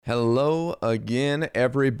Hello again,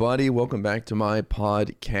 everybody. Welcome back to my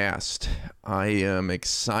podcast. I am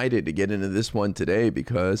excited to get into this one today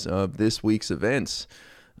because of this week's events,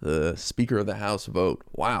 the Speaker of the House vote.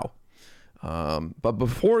 Wow. But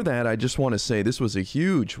before that, I just want to say this was a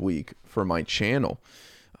huge week for my channel.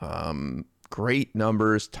 Great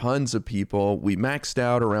numbers, tons of people. We maxed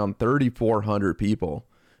out around 3,400 people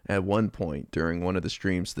at one point during one of the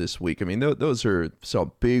streams this week. I mean, those are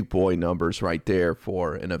some big boy numbers right there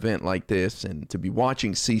for an event like this, and to be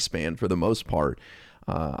watching C-SPAN for the most part.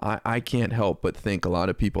 I can't help but think a lot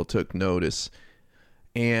of people took notice,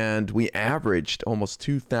 and we averaged almost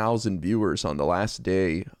 2,000 viewers on the last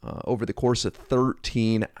day over the course of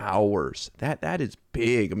 13 hours. That is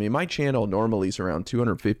big. I mean, my channel normally is around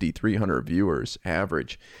 250, 300 viewers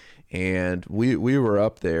average, and we were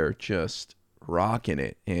up there just rocking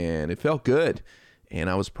it, and it felt good.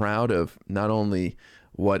 And I was proud of not only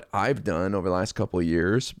what I've done over the last couple of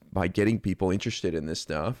years by getting people interested in this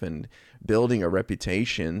stuff and building a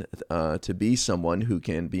reputation to be someone who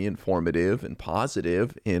can be informative and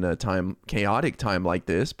positive in a chaotic time like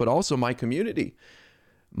this, but also my community.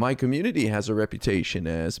 My community has a reputation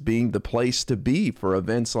as being the place to be for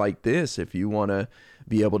events like this. If you want to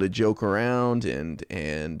be able to joke around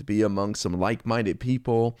and be among some like-minded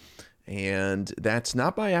people. And that's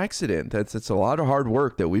not by accident. That's a lot of hard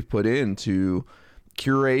work that we've put in to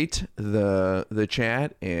curate the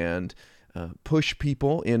chat and push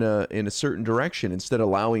people in a certain direction instead of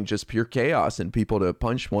allowing just pure chaos and people to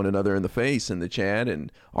punch one another in the face in the chat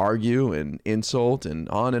and argue and insult and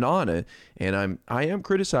on and on. And I am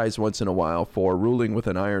criticized once in a while for ruling with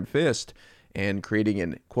an iron fist and creating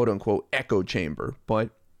an quote unquote echo chamber, but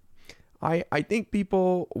I think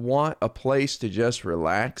people want a place to just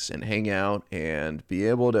relax and hang out and be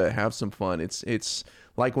able to have some fun. It's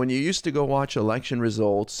like when you used to go watch election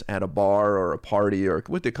results at a bar or a party or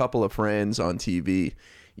with a couple of friends on TV.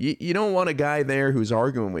 You don't want a guy there who's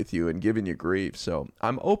arguing with you and giving you grief. So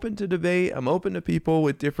I'm open to debate. I'm open to people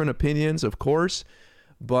with different opinions, of course.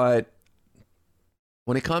 But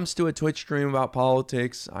when it comes to a Twitch stream about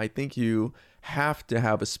politics, I think you have to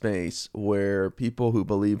have a space where people who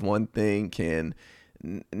believe one thing can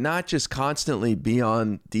not just constantly be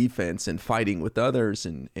on defense and fighting with others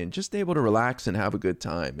and just able to relax and have a good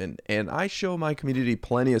time. And I show my community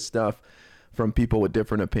plenty of stuff from people with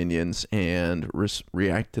different opinions and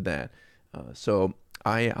react to that. So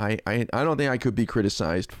I don't think I could be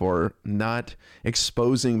criticized for not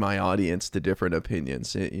exposing my audience to different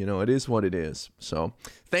opinions. It is what it is. So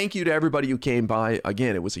thank you to everybody who came by.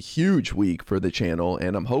 Again, it was a huge week for the channel,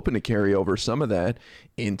 and I'm hoping to carry over some of that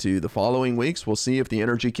into the following weeks. We'll see if the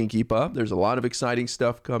energy can keep up. There's a lot of exciting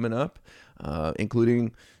stuff coming up,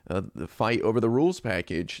 including the fight over the rules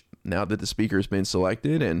package now that the speaker has been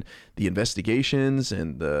selected, and the investigations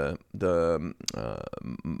and the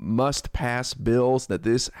must-pass bills that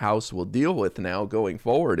this House will deal with now going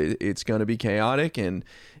forward. It's going to be chaotic, and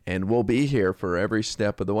we'll be here for every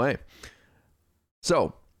step of the way.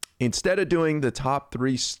 So instead of doing the top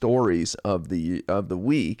 3 stories of the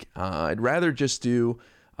week, I'd rather just do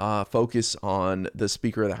focus on the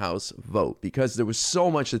Speaker of the House vote, because there was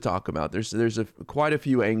so much to talk about. There's quite a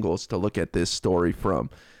few angles to look at this story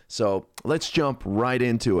from. So let's jump right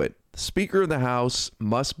into it. The Speaker of the House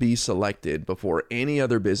must be selected before any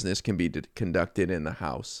other business can be conducted in the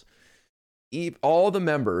House. All the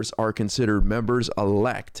members are considered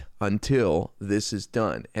members-elect until this is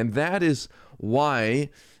done. And that is why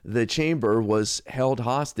the chamber was held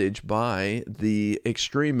hostage by the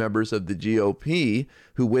extreme members of the GOP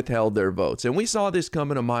who withheld their votes. And we saw this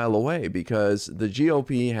coming a mile away because the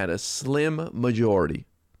GOP had a slim majority.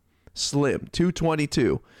 Slim,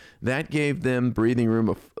 222. That gave them breathing room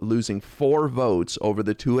of losing 4 votes over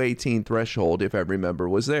the 218 threshold if every member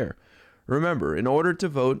was there. Remember, in order to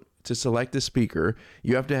vote to select a speaker,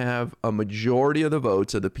 you have to have a majority of the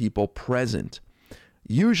votes of the people present.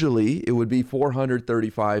 Usually, it would be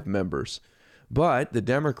 435 members. But the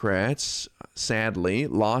Democrats, sadly,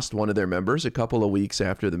 lost one of their members a couple of weeks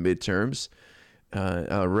after the midterms.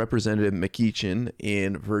 Representative McEachin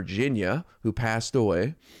in Virginia, who passed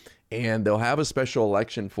away. And they'll have a special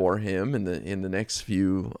election for him in the next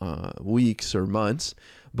few weeks or months.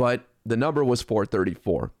 But the number was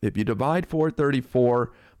 434. If you divide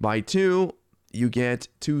 434 by 2, you get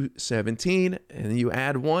 217. And you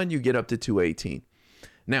add 1, you get up to 218.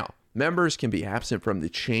 Now, members can be absent from the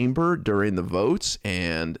chamber during the votes,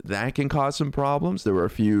 and that can cause some problems. There were a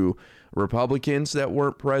few Republicans that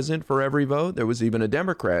weren't present for every vote. There was even a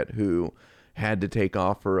Democrat who had to take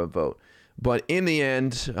off for a vote. But in the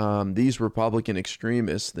end, these Republican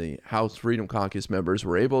extremists, the House Freedom Caucus members,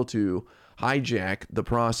 were able to hijack the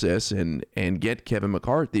process and get Kevin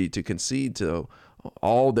McCarthy to concede to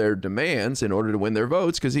all their demands in order to win their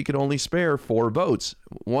votes, because he could only spare 4 votes.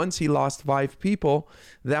 Once he lost 5 people,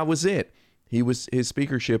 that was it. His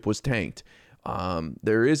speakership was tanked.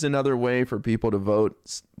 There is another way for people to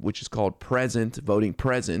vote, which is called voting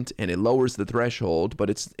present, and it lowers the threshold,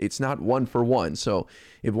 but it's not 1 for 1. So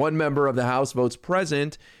if one member of the House votes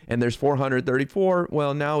present and there's 434,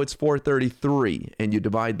 well, now it's 433, and you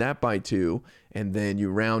divide that by 2, and then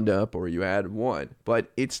you round up or you add 1.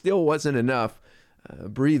 But it still wasn't enough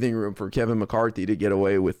breathing room for Kevin McCarthy to get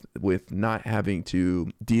away with not having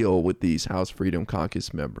to deal with these House Freedom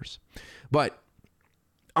Caucus members. But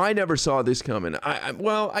I never saw this coming.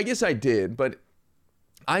 I guess I did, but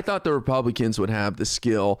I thought the Republicans would have the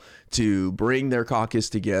skill to bring their caucus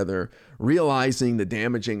together, realizing the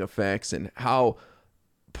damaging effects and how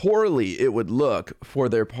poorly it would look for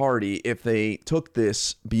their party if they took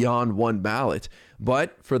this beyond one ballot.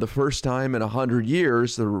 But for the first time in 100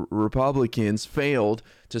 years, the Republicans failed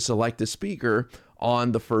to select a speaker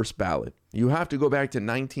on the first ballot. You have to go back to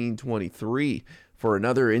 1923 for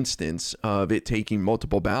another instance of it taking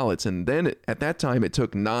multiple ballots. And then at that time, it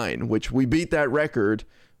took 9, which we beat that record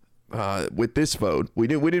with this vote. We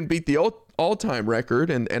didn't beat the all-time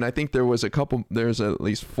record. And I think there's at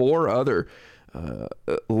least 4 other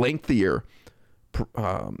lengthier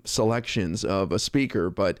selections of a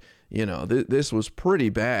speaker. But, this was pretty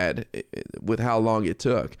bad with how long it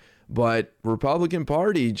took. But Republican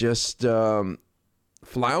Party just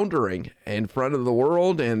floundering in front of the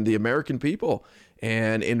world and the American people,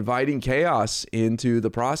 and inviting chaos into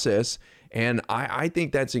the process. And I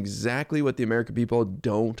think that's exactly what the American people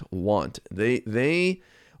don't want. They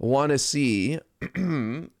want to see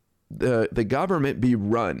the government be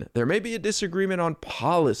run. There may be a disagreement on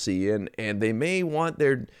policy, and they may want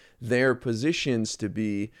their positions to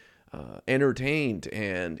be entertained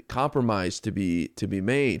and compromised to be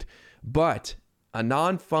made. But a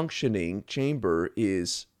non-functioning chamber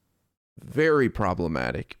is very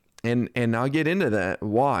problematic. And I'll get into that.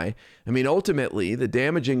 Why? I mean, ultimately, the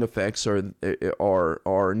damaging effects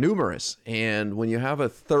are numerous. And when you have a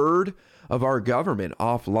third of our government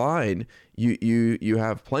offline, you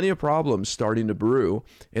have plenty of problems starting to brew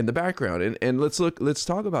in the background. And let's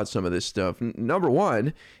talk about some of this stuff. Number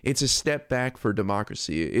one, it's a step back for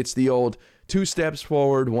democracy. It's the old 2 steps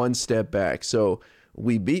forward, 1 step back. So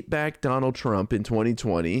we beat back Donald Trump in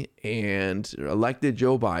 2020 and elected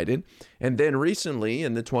Joe Biden. And then recently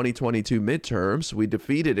in the 2022 midterms, we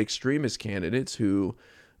defeated extremist candidates who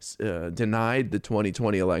denied the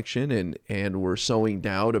 2020 election and were sowing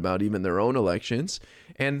doubt about even their own elections.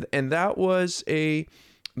 And that was a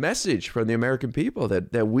message from the American people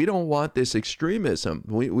that we don't want this extremism.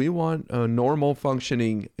 We want a normal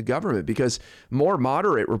functioning government, because more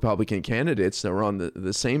moderate Republican candidates that were on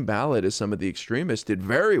the same ballot as some of the extremists did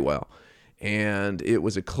very well. And it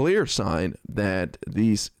was a clear sign that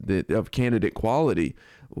of candidate quality.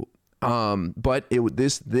 But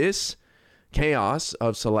this chaos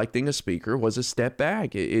of selecting a speaker was a step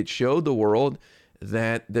back. It showed the world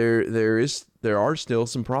that there are still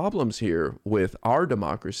some problems here with our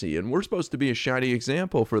democracy, and we're supposed to be a shining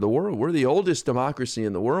example for the world. We're the oldest democracy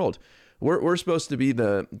in the world. We're supposed to be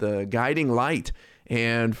the guiding light,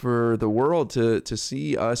 and for the world to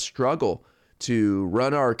see us struggle to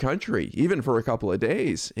run our country, even for a couple of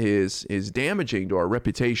days, is damaging to our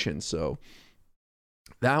reputation. So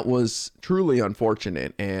that was truly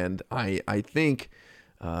unfortunate, and I think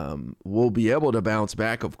we'll be able to bounce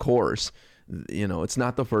back, of course. It's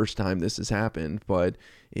not the first time this has happened, but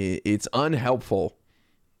it's unhelpful.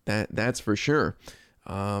 That's for sure.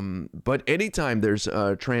 But anytime there's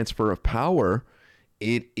a transfer of power,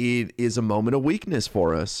 it is a moment of weakness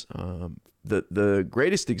for us. The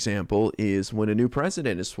greatest example is when a new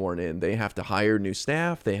president is sworn in. They have to hire new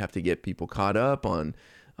staff. They have to get people caught up on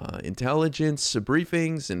intelligence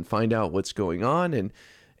briefings and find out what's going on,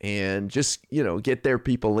 and just, get their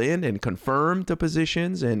people in and confirm the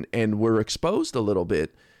positions. And we're exposed a little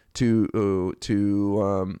bit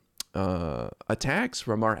to attacks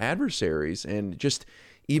from our adversaries, and just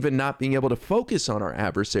even not being able to focus on our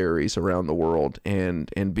adversaries around the world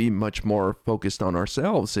and be much more focused on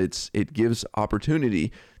ourselves. It gives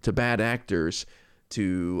opportunity to bad actors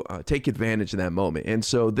to take advantage of that moment. And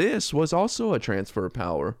so this was also a transfer of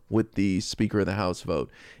power with the Speaker of the House vote.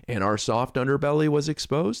 And our soft underbelly was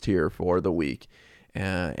exposed here for the week,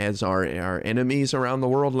 as our enemies around the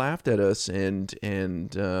world laughed at us and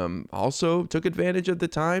also took advantage of the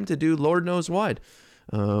time to do Lord knows what.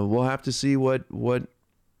 We'll have to see what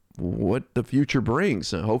the future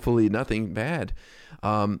brings. Hopefully nothing bad.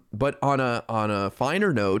 But on a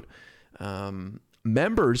finer note,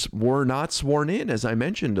 members were not sworn in, as I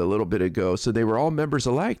mentioned a little bit ago. So they were all members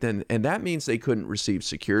elect, and that means they couldn't receive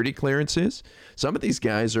security clearances. Some of these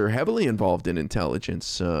guys are heavily involved in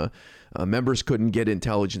intelligence. Members couldn't get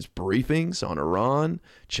intelligence briefings on Iran,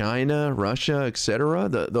 China, Russia, etc.,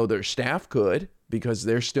 though their staff could because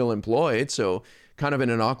they're still employed. So kind of in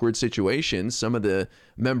an awkward situation, some of the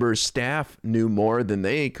members' staff knew more than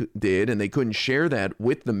they did, and they couldn't share that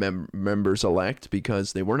with the members elect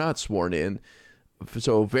because they were not sworn in.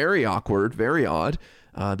 So very awkward, very odd.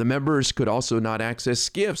 The members could also not access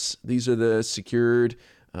SCIFs. These are the secured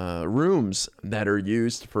rooms that are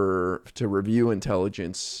used to review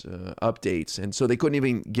intelligence updates, and so they couldn't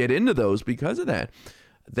even get into those because of that.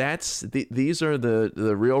 These are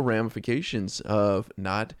the real ramifications of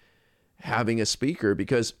not having a speaker,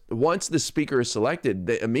 because once the speaker is selected,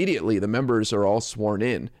 immediately the members are all sworn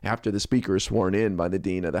in after the speaker is sworn in by the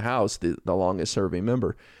dean of the House, the longest serving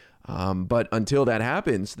member. But until that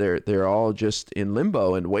happens, they're all just in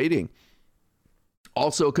limbo and waiting.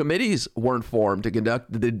 Also, committees weren't formed to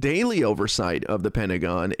conduct the daily oversight of the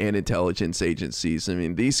Pentagon and intelligence agencies. I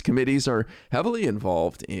mean, these committees are heavily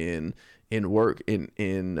involved in work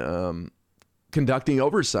in conducting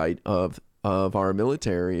oversight of our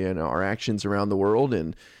military and our actions around the world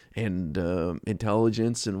and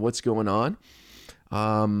intelligence and what's going on.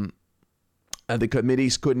 The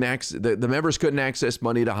committees couldn't access, the members couldn't access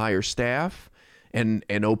money to hire staff and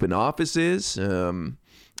open offices.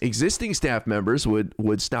 Existing staff members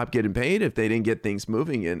would stop getting paid if they didn't get things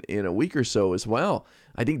moving in a week or so as well.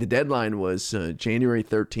 I think the deadline was January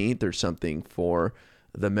 13th or something for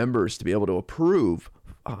the members to be able to approve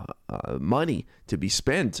money to be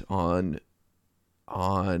spent on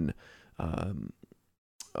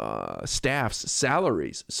staff's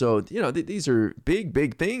salaries. So, these are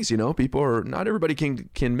big things. Not everybody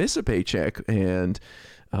can miss a paycheck and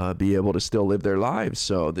be able to still live their lives.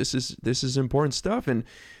 So this is important stuff. And,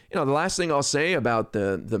 the last thing I'll say about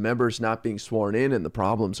the members not being sworn in and the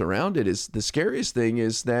problems around it is the scariest thing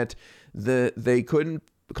is that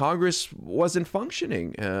Congress wasn't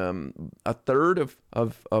functioning. A third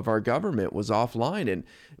of our government was offline. And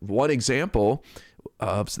one example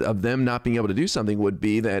of them not being able to do something would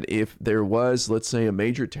be that if there was, let's say, a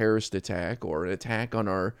major terrorist attack or an attack on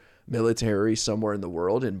our military somewhere in the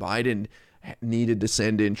world, and Biden needed to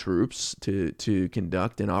send in troops to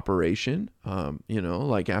conduct an operation,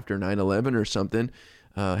 like after 9/11 or something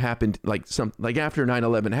happened, like after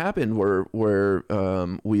 9/11 happened, where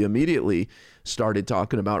we immediately started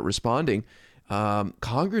talking about responding.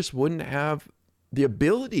 Congress wouldn't have the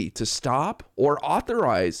ability to stop or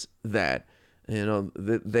authorize that.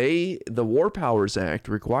 The War Powers Act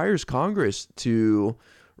requires Congress to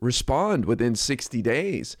respond within 60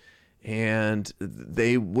 days. And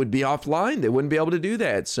they would be offline. They wouldn't be able to do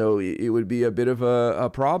that. So it would be a bit of a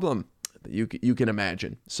problem, you can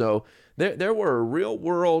imagine. So there were real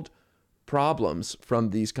world problems from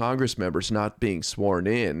these Congress members not being sworn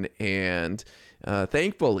in. And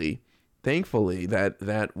thankfully,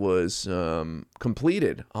 that was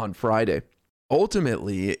completed on Friday.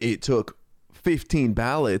 Ultimately, it took 15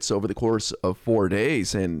 ballots over the course of 4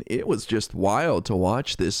 days. And it was just wild to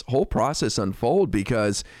watch this whole process unfold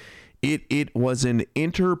because it was an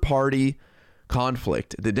inter-party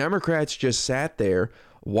conflict. The Democrats just sat there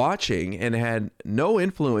watching and had no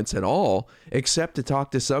influence at all except to talk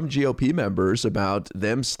to some GOP members about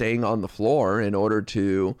them staying on the floor in order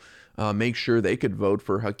to make sure they could vote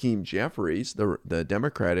for Hakeem Jeffries, the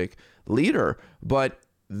Democratic leader. But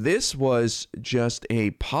this was just a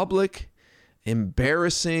public,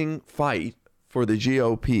 embarrassing fight for the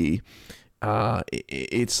GOP.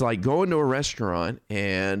 It's like going to a restaurant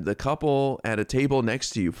and the couple at a table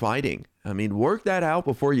next to you fighting. I mean, work that out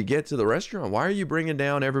before you get to the restaurant. Why are you bringing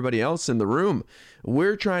down everybody else in the room?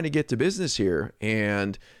 We're trying to get to business here.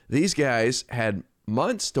 And these guys had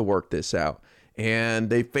months to work this out, and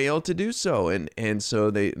they failed to do so. And so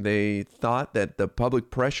they thought that the public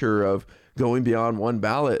pressure of going beyond one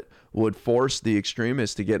ballot would force the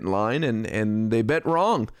extremists to get in line, and they bet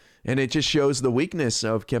wrong. And it just shows the weakness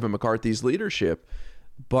of Kevin McCarthy's leadership.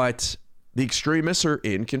 But the extremists are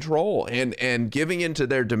in control, and giving into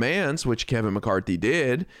their demands, which Kevin McCarthy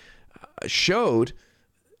did, showed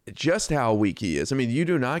just how weak he is. I mean, you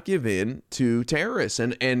do not give in to terrorists.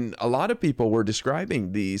 And a lot of people were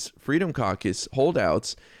describing these Freedom Caucus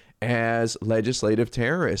holdouts as legislative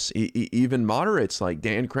terrorists, even moderates like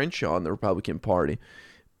Dan Crenshaw in the Republican Party.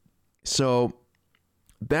 So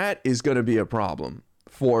that is going to be a problem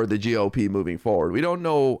for the GOP moving forward. We don't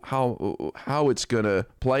know how it's going to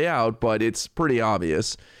play out, but it's pretty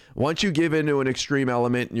obvious. Once you give into an extreme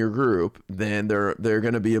element in your group, then they're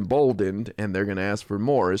going to be emboldened and they're going to ask for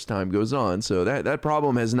more as time goes on. So that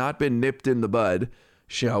problem has not been nipped in the bud,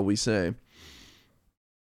 shall we say.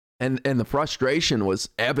 And the frustration was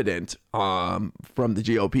evident from the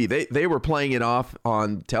GOP. They were playing it off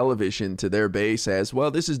on television to their base as,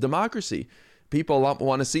 well, this is democracy. People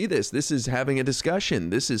want to see this. This is having a discussion.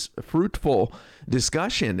 This is a fruitful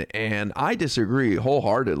discussion. And I disagree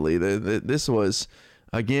wholeheartedly. This was,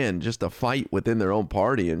 again, just a fight within their own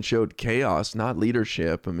party and showed chaos, not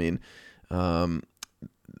leadership. I mean,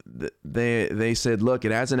 they said, look,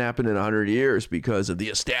 it hasn't happened in 100 years because of the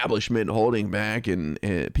establishment holding back and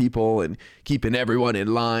people and keeping everyone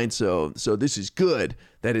in line. So this is good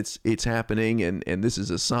that it's happening, and this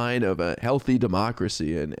is a sign of a healthy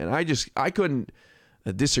democracy. And I couldn't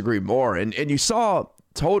disagree more. And you saw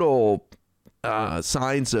total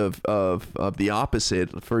signs of the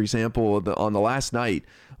opposite. For example, on the last night,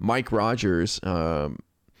 Mike Rogers,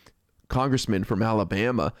 congressman from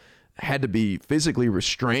Alabama, had to be physically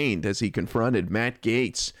restrained as he confronted Matt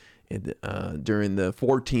Gaetz during the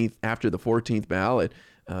 14th ballot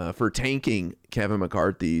for tanking Kevin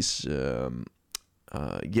McCarthy's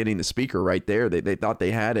getting the speaker right there. They thought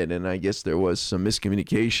they had it, and I guess there was some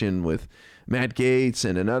miscommunication with Matt Gaetz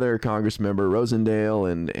and another Congress member, Rosendale,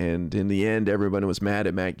 and in the end, everyone was mad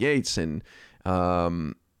at Matt Gaetz. And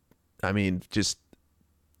I mean, just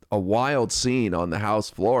a wild scene on the House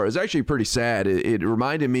floor. It was actually pretty sad. It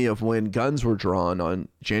reminded me of when guns were drawn on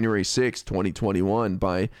January 6, 2021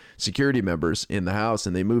 by security members in the House,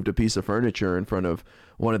 and they moved a piece of furniture in front of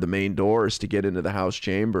one of the main doors to get into the House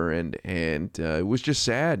chamber. And it was just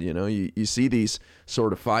sad. You know, you see these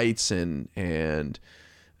sort of fights and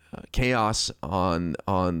chaos on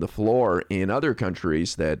the floor in other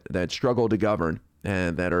countries that struggle to govern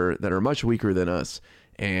and that are much weaker than us.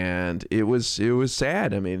 And it was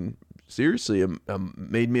sad. I mean, seriously,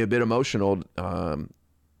 made me a bit emotional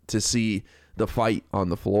to see the fight on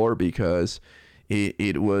the floor because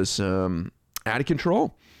it was out of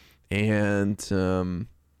control and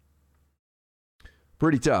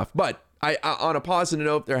pretty tough. But I on a positive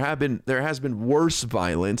note, there has been worse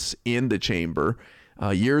violence in the chamber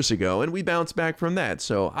years ago, and we bounced back from that.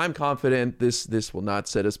 So I'm confident this will not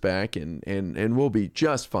set us back, and we'll be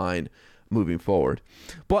just fine moving forward.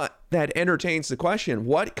 But that entertains the question,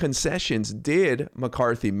 what concessions did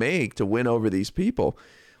McCarthy make to win over these people?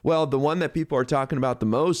 Well, the one that people are talking about the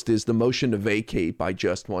most is the motion to vacate by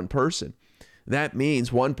just one person. That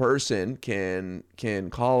means one person can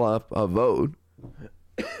call up a vote,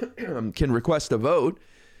 can request a vote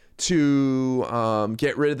to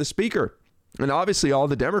get rid of the speaker. And obviously all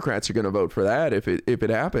the Democrats are going to vote for that if it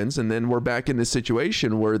happens. And then we're back in this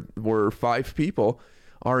situation where 5 people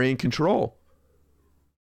are in control.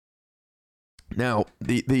 Now,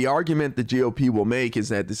 the argument the GOP will make is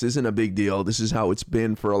that this isn't a big deal. This is how it's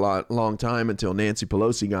been for a long time until Nancy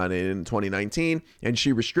Pelosi got in 2019, and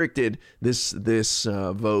she restricted this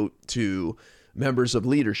vote to members of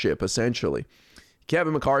leadership, essentially.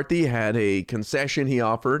 Kevin McCarthy had a concession he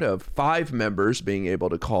offered of 5 members being able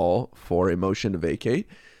to call for a motion to vacate.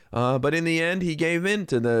 But in the end, he gave in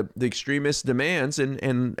to the extremist demands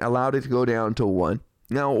and allowed it to go down to 1.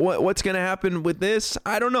 Now, what's going to happen with this?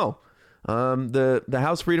 I don't know. The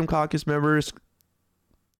House Freedom Caucus members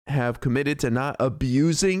have committed to not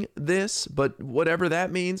abusing this, but whatever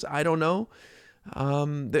that means, I don't know.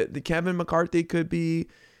 The Kevin McCarthy could be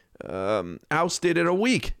ousted in a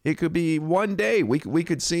week. It could be one day. We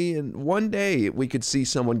could see in one day we could see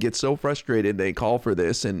someone get so frustrated they call for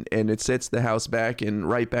this, and it sets the House back and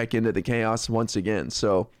right back into the chaos once again.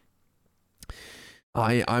 So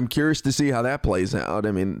I'm curious to see how that plays out.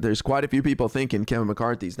 I mean, there's quite a few people thinking Kevin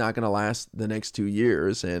McCarthy's not going to last the next 2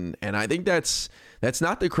 years, and I think that's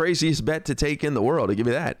not the craziest bet to take in the world, I'll give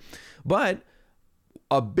you that. But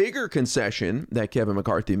a bigger concession that Kevin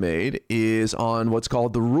McCarthy made is on what's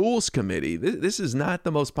called the Rules Committee. This is not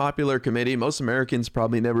the most popular committee. Most Americans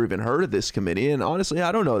probably never even heard of this committee, and honestly,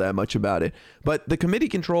 I don't know that much about it. But the committee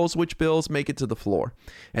controls which bills make it to the floor,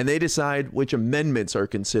 and they decide which amendments are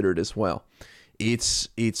considered as well. It's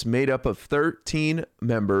made up of 13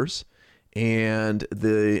 members, and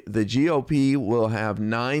the GOP will have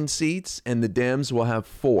 9 seats, and the Dems will have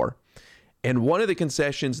 4. And one of the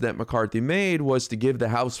concessions that McCarthy made was to give the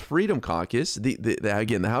House Freedom Caucus,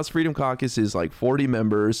 the House Freedom Caucus is like 40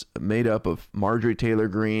 members made up of Marjorie Taylor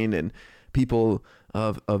Greene and people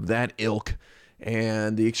of that ilk,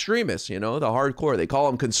 and the extremists, the hardcore. They call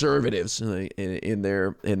them conservatives in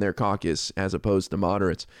their caucus as opposed to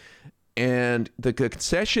moderates. And the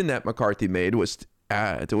concession that McCarthy made was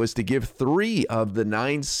to give 3 of the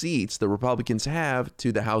 9 seats the Republicans have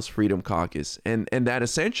to the House Freedom Caucus. And that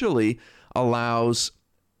essentially allows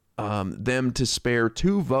them to spare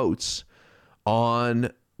 2 votes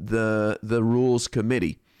on the Rules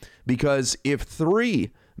Committee. Because if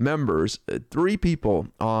 3 people,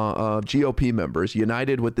 GOP members,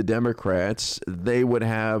 united with the Democrats, they would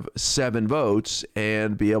have 7 votes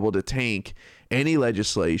and be able to tank any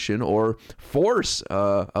legislation or force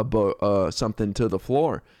something to the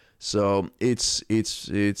floor. So it's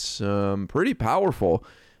pretty powerful.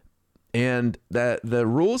 And that the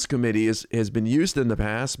Rules Committee has been used in the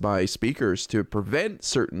past by speakers to prevent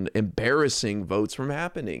certain embarrassing votes from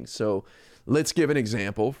happening. So let's give an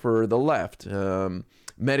example for the left.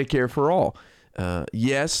 Medicare for all.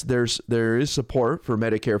 Yes, there is support for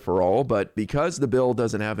Medicare for all, but because the bill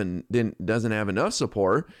doesn't have enough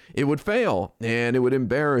support, it would fail and it would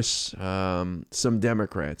embarrass some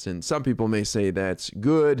Democrats. And some people may say that's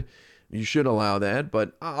good. You should allow that,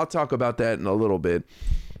 but I'll talk about that in a little bit.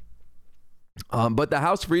 But the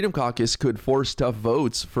House Freedom Caucus could force tough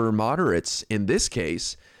votes for moderates in this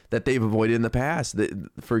case that they've avoided in the past.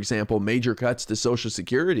 For example, major cuts to Social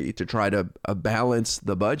Security to try to balance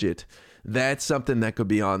the budget. That's something that could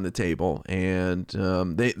be on the table. And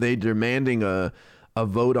they're demanding a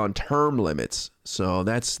vote on term limits. So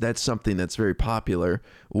that's something that's very popular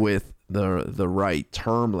with the right.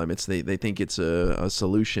 Term limits. They think it's a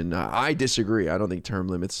solution. I disagree. I don't think term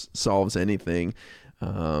limits solves anything.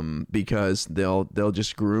 Because they'll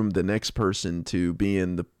just groom the next person to be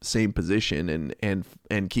in the same position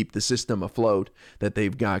and keep the system afloat that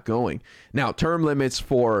they've got going. Now, term limits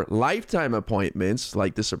for lifetime appointments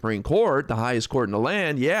like the Supreme Court, the highest court in the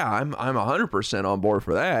land, yeah, I'm 100% on board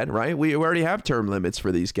for that, right? We already have term limits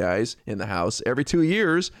for these guys in the House. Every 2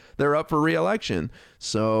 years, they're up for re-election.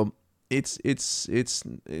 So it's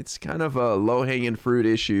kind of a low-hanging fruit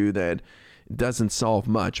issue that doesn't solve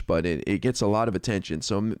much, but it gets a lot of attention.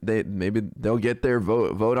 So maybe they'll get their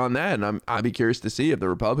vote on that, and I'd be curious to see if the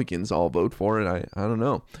Republicans all vote for it. I don't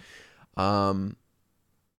know.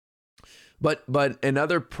 But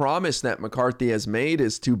another promise that McCarthy has made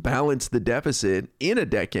is to balance the deficit in a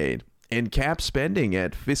decade and cap spending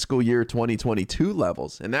at fiscal year 2022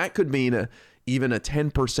 levels, and that could mean even a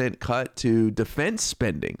 10% cut to defense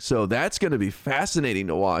spending. So that's going to be fascinating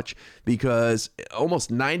to watch because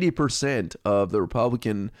almost 90% of the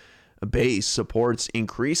Republican base supports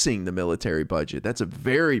increasing the military budget. That's a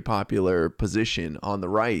very popular position on the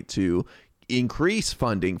right to increase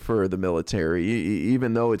funding for the military,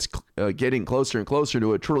 even though it's getting closer and closer to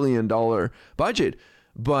 $1 trillion budget.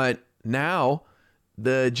 But now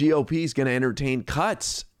the GOP is going to entertain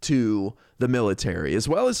cuts to the military, as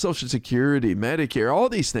well as Social Security, Medicare, all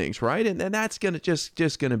these things, right? And that's going to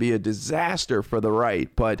just going to be a disaster for the right.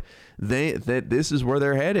 But this is where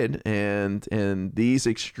they're headed, and these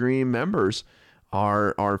extreme members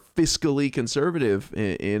are fiscally conservative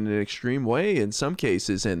in an extreme way in some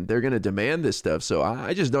cases, and they're going to demand this stuff. So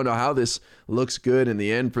I just don't know how this looks good in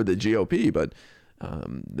the end for the GOP, but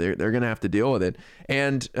they're going to have to deal with it.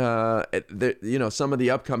 And some of the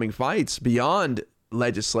upcoming fights beyond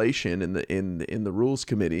legislation in the Rules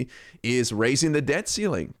Committee is raising the debt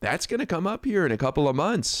ceiling. That's going to come up here in a couple of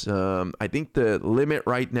months. I think the limit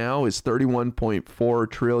right now is 31.4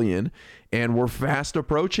 trillion, and we're fast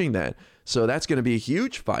approaching that. So that's going to be a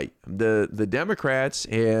huge fight. The Democrats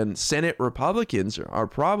and Senate Republicans are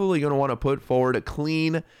probably going to want to put forward a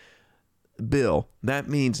clean bill. That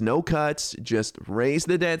means no cuts, just raise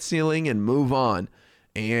the debt ceiling and move on.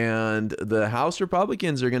 And the House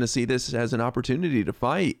Republicans are going to see this as an opportunity to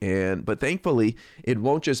fight. But thankfully, it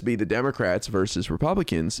won't just be the Democrats versus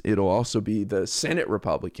Republicans. It'll also be the Senate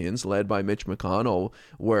Republicans led by Mitch McConnell,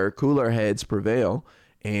 where cooler heads prevail.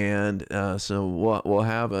 And so we'll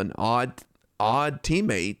have an odd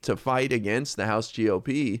teammate to fight against the House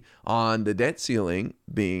GOP on the debt ceiling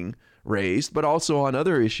being raised, but also on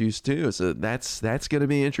other issues too. So that's going to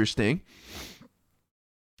be interesting.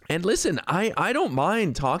 And listen, I don't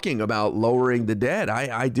mind talking about lowering the debt.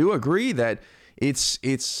 I do agree that it's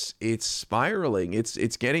spiraling.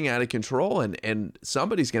 It's getting out of control, and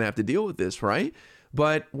somebody's going to have to deal with this, right?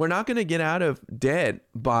 But we're not going to get out of debt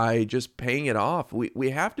by just paying it off. We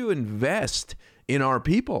have to invest in our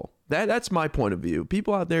people. That's my point of view.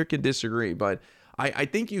 People out there can disagree, but I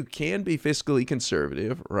think you can be fiscally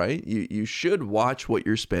conservative, right? You should watch what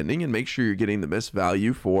you're spending and make sure you're getting the best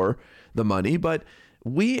value for the money. But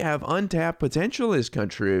we have untapped potential in this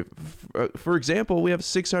country. For example, we have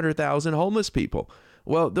 600,000 homeless people.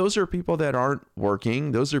 Well, those are people that aren't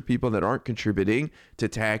working. Those are people that aren't contributing to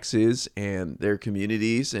taxes and their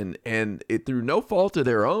communities, and it through no fault of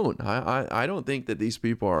their own. I don't think that these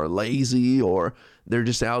people are lazy or they're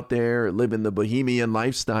just out there living the bohemian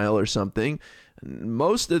lifestyle or something.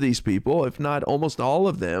 Most of these people, if not almost all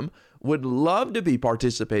of them, would love to be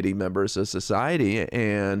participating members of society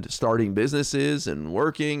and starting businesses and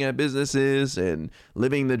working at businesses and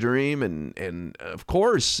living the dream and of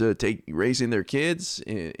course raising their kids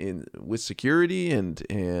in with security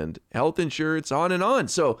and health insurance, on and on.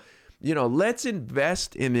 So, let's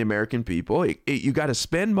invest in the American people. You got to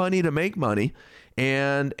spend money to make money.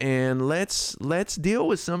 And let's deal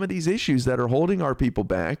with some of these issues that are holding our people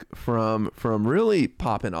back from really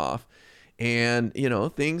popping off. And,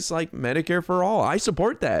 things like Medicare for all, I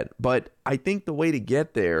support that. But I think the way to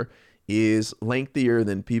get there is lengthier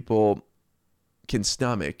than people can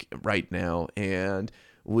stomach right now. And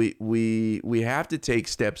we have to take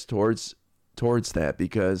steps towards that,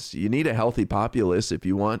 because you need a healthy populace if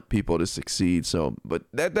you want people to succeed. So, but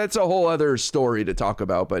that's a whole other story to talk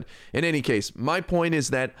about. But in any case, my point is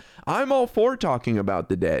that I'm all for talking about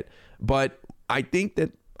the debt, but I think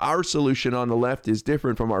that our solution on the left is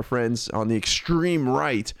different from our friends on the extreme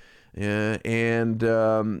right. And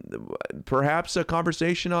perhaps a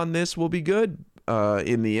conversation on this will be good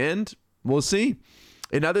in the end. We'll see.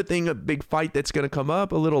 Another thing, a big fight that's going to come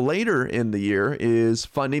up a little later in the year is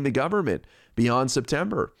funding the government beyond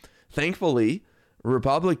September. Thankfully,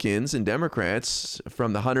 Republicans and Democrats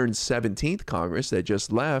from the 117th Congress that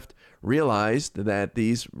just left realized that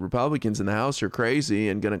these Republicans in the House are crazy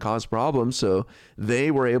and going to cause problems. So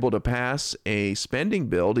they were able to pass a spending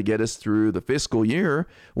bill to get us through the fiscal year,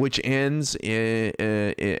 which ends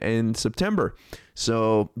in September.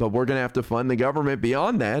 So, but we're going to have to fund the government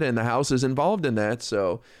beyond that, and the House is involved in that.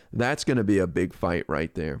 So that's going to be a big fight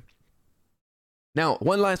right there. Now,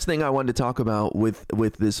 one last thing I wanted to talk about with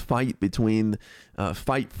this fight between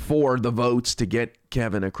fight for the votes to get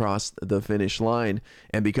Kevin across the finish line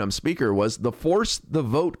and become speaker was the force the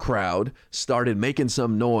vote crowd started making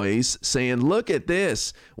some noise saying, look at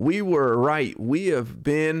this. We were right. We have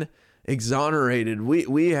been exonerated.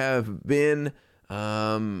 We have been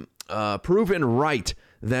proven right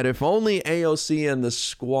that if only AOC and the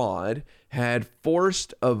squad had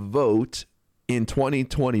forced a vote in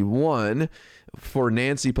 2021 for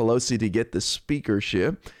Nancy Pelosi to get the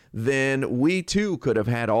speakership, then we too could have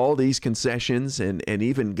had all these concessions and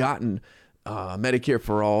even gotten Medicare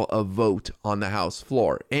for all a vote on the House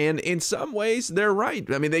floor. And in some ways, they're right.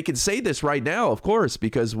 I mean, they can say this right now, of course,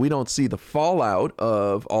 because we don't see the fallout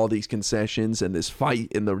of all these concessions and this fight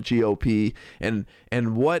in the GOP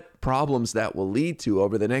and what problems that will lead to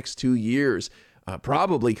over the next 2 years.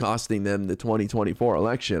 Probably costing them the 2024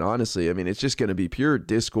 election. Honestly, I mean, it's just going to be pure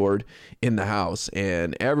discord in the House,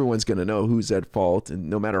 and everyone's going to know who's at fault, and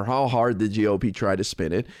no matter how hard the GOP try to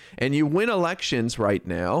spin it. And you win elections right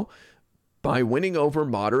now by winning over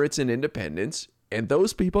moderates and independents, and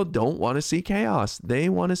those people don't want to see chaos. They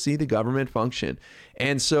want to see the government function.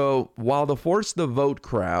 And so while the force the vote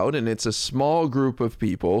crowd, and it's a small group of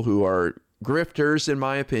people who are grifters, in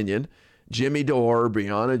my opinion, Jimmy Dore,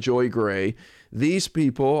 Brianna Joy Gray, these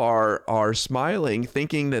people are smiling,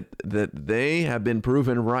 thinking that they have been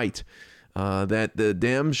proven right, that the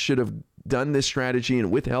Dems should have done this strategy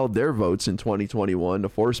and withheld their votes in 2021 to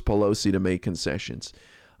force Pelosi to make concessions.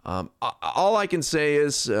 All I can say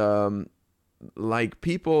is, like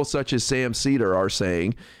people such as Sam Seder are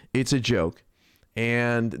saying, it's a joke,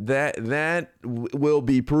 and that will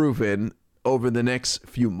be proven over the next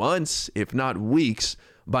few months, if not weeks,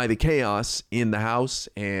 by the chaos in the House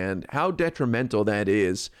and how detrimental that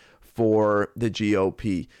is for the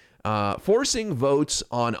GOP. Forcing votes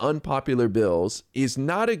on unpopular bills is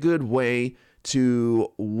not a good way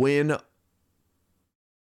to win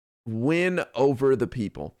over the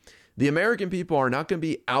people. The American people are not going to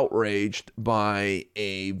be outraged by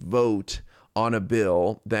a vote on a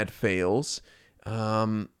bill that fails,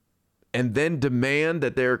 and then demand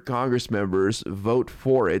that their Congress members vote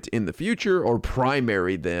for it in the future or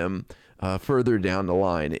primary them further down the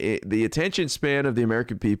line. The attention span of the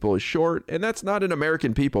American people is short, and that's not an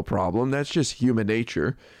American people problem. That's just human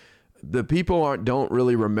nature. The people don't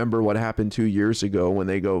really remember what happened 2 years ago when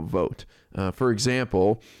they go vote. For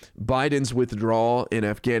example, Biden's withdrawal in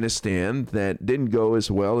Afghanistan that didn't go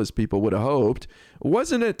as well as people would have hoped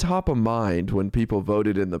wasn't at top of mind when people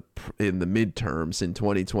voted in the midterms in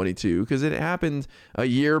 2022, because it happened over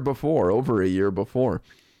a year before.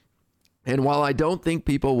 And while I don't think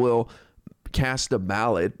people will cast a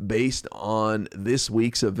ballot based on this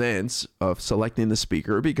week's events of selecting the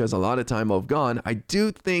speaker, because a lot of time have gone, I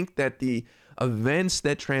do think that the events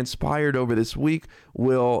that transpired over this week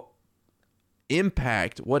will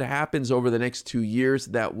impact what happens over the next 2 years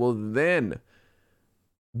that will then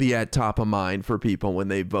be at top of mind for people when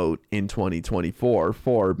they vote in 2024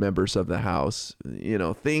 for members of the House. You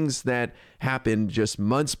know, things that happened just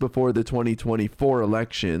months before the 2024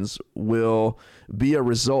 elections will be a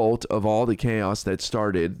result of all the chaos that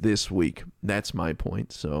started this week. That's my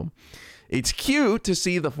point. So it's cute to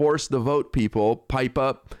see the force the vote people pipe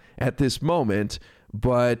up at this moment,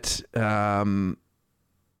 but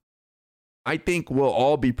I think we'll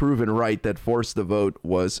all be proven right that force the vote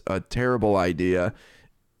was a terrible idea.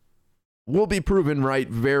 We'll be proven right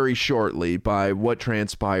very shortly by what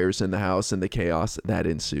transpires in the House and the chaos that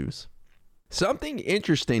ensues. Something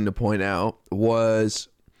interesting to point out was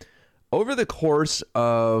over the course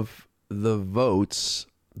of the votes,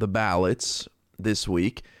 the ballots this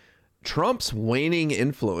week, Trump's waning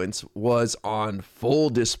influence was on full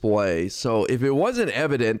display. So if it wasn't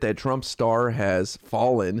evident that Trump's star has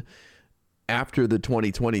fallen after the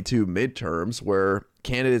 2022 midterms, where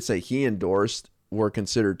candidates that he endorsed were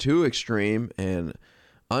considered too extreme and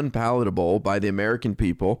unpalatable by the American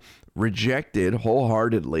people, rejected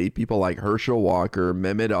wholeheartedly, people like Herschel Walker,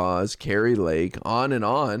 Mehmet Oz, Kari Lake, on and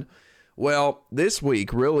on. Well, this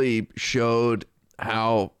week really showed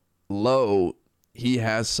how low he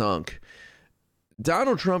has sunk.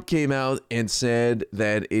 Donald Trump came out and said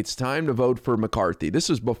that it's time to vote for McCarthy. This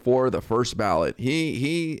was before the first ballot.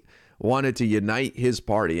 He wanted to unite his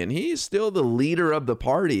party, and he's still the leader of the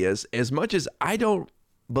party. As much as I don't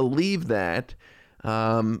believe that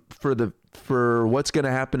for what's going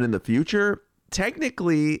to happen in the future,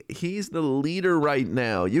 technically he's the leader right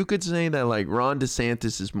now. You could say that like Ron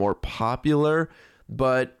DeSantis is more popular,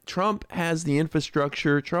 but Trump has the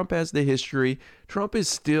infrastructure. Trump has the history. Trump is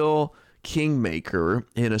still kingmaker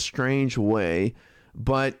in a strange way,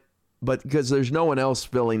 but because there's no one else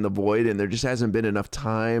filling the void, and there just hasn't been enough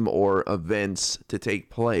time or events to take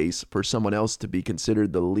place for someone else to be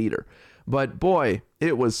considered the leader. But boy,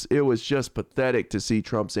 it was just pathetic to see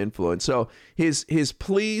Trump's influence. So his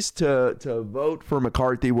pleas to vote for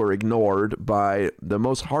McCarthy were ignored by the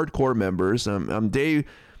most hardcore members.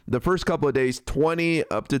 The first couple of days, 20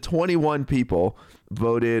 up to 21 people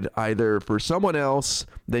voted either for someone else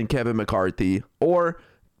than Kevin McCarthy or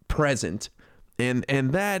present. And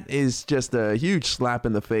that is just a huge slap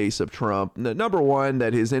in the face of Trump. Number one,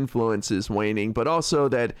 that his influence is waning, but also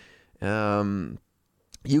that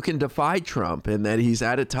you can defy Trump and that he's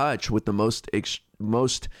out of touch with the most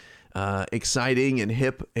exciting and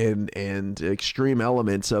hip and extreme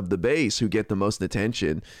elements of the base who get the most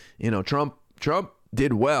attention. You know, Trump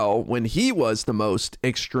did well when he was the most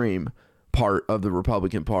extreme part of the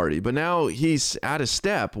Republican Party, but now he's out of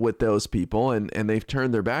step with those people, and they've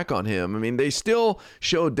turned their back on him. I mean, they still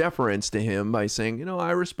show deference to him by saying, you know,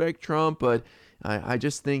 I respect Trump, but I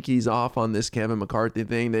just think he's off on this Kevin McCarthy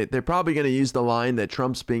thing. They're probably going to use the line that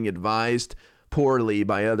Trump's being advised poorly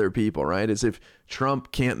by other people, right? As if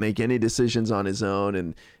Trump can't make any decisions on his own,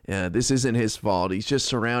 and this isn't his fault. He's just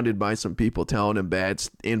surrounded by some people telling him bad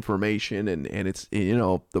information, and it's, you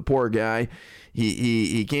know, the poor guy,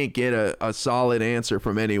 he can't get a solid answer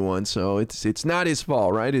from anyone, so it's not his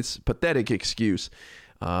fault, right? It's a pathetic excuse.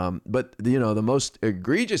 But, you know, the most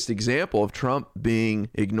egregious example of Trump being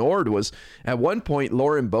ignored was at one point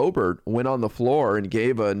Lauren Boebert went on the floor and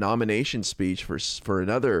gave a nomination speech for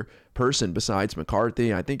another person besides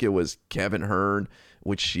McCarthy. I think it was Kevin Hern,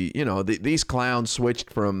 which she, you know, these clowns switched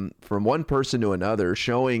from one person to another,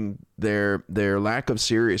 showing their lack of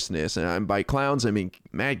seriousness. And by clowns, I mean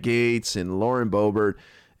Matt Gaetz and Lauren Boebert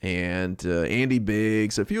and Andy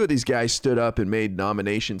Biggs. A few of these guys stood up and made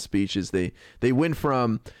nomination speeches. They went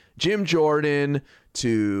from Jim Jordan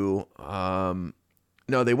to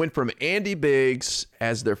they went from Andy Biggs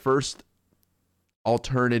as their first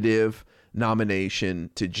alternative nomination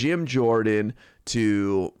to Jim Jordan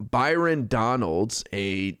to Byron Donalds,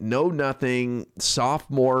 a know-nothing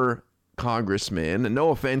sophomore congressman. And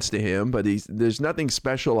no offense to him, but there's nothing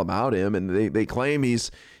special about him, and they claim he's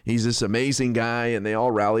this amazing guy, and they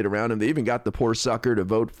all rallied around him. They even got the poor sucker to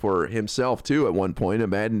vote for himself too at one point,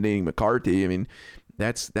 abandoning McCarthy. I mean,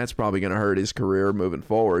 that's probably going to hurt his career moving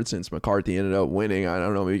forward, since McCarthy ended up winning. I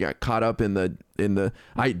don't know, maybe he got caught up in the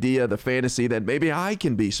idea, the fantasy that maybe I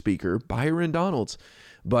can be speaker, Byron Donalds.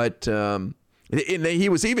 But he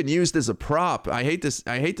was even used as a prop. I hate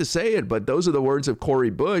to say it, but those are the words of Cori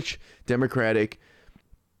Bush, Democratic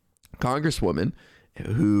congresswoman,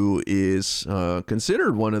 who is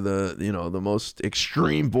considered one of the most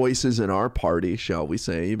extreme voices in our party, shall we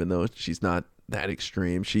say, even though she's not that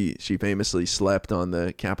extreme. She famously slept on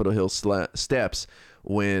the Capitol Hill steps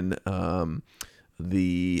when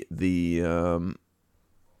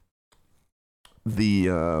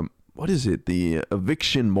what is it? The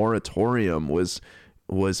eviction moratorium was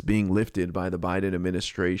being lifted by the Biden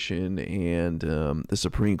administration, and the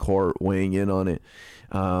Supreme Court weighing in on it.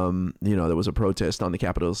 There was a protest on the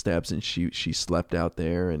Capitol steps, and she slept out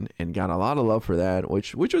there and got a lot of love for that,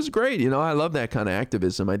 which was great. I love that kind of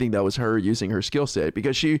activism. I think that was her using her skill set,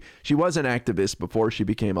 because she was an activist before she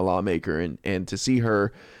became a lawmaker, and to see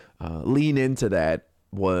her lean into that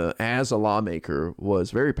as a lawmaker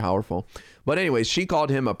was very powerful. But anyways, she called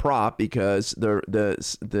him a prop because the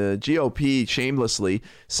GOP shamelessly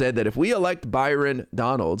said that if we elect Byron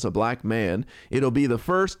Donalds, a black man, it'll be the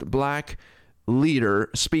first black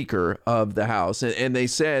speaker of the House. And they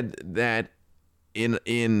said that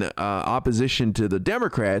in opposition to the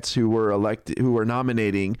Democrats who were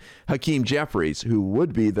nominating Hakeem Jeffries, who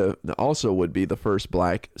would be the first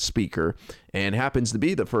black speaker, and happens to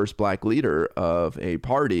be the first black leader of a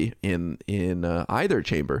party in either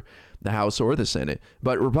chamber, the House or the Senate.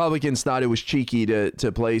 But Republicans thought it was cheeky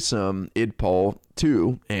to play some id poll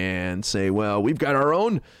too and say, well, we've got our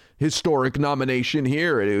own historic nomination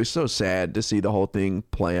here. And it was so sad to see the whole thing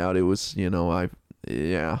play out. It was,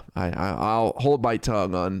 I'll hold my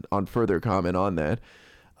tongue on further comment on that.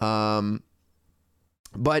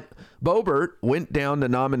 But Boebert went down to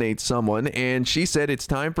nominate someone, and she said it's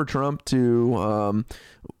time for Trump to,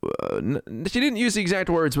 she didn't use the exact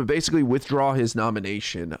words, but basically withdraw his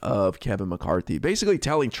nomination of Kevin McCarthy, basically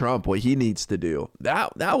telling Trump what he needs to do.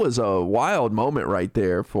 That was a wild moment right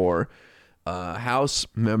there for a House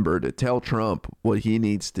member to tell Trump what he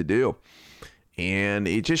needs to do. And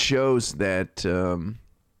it just shows that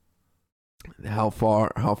how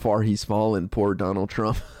far he's fallen, poor Donald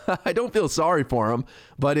Trump. I don't feel sorry for him,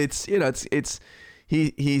 but he's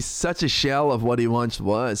such a shell of what he once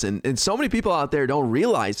was. And so many people out there don't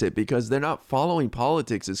realize it because they're not following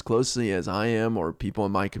politics as closely as I am or people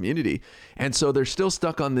in my community. And so they're still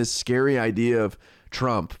stuck on this scary idea of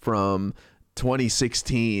Trump from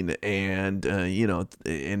 2016 and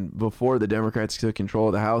before the Democrats took control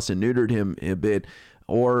of the House and neutered him a bit,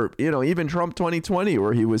 or even Trump 2020,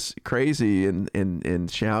 where he was crazy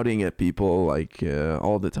and shouting at people like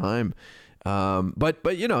all the time. But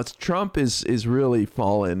Trump is really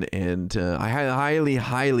fallen, and I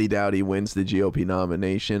highly doubt he wins the GOP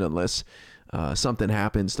nomination unless something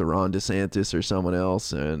happens to Ron DeSantis or someone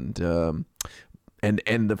else. And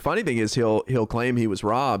the funny thing is he'll claim he was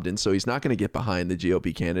robbed, and so he's not going to get behind the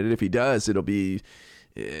GOP candidate. If he does, it'll be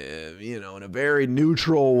in a very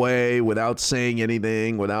neutral way, without saying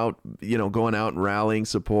anything, without going out and rallying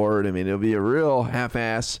support. I mean, it'll be a real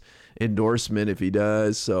half-ass endorsement if he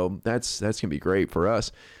does. So that's gonna be great for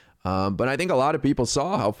us. But I think a lot of people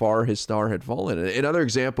saw how far his star had fallen. Another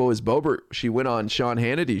example is Boebert. She went on Sean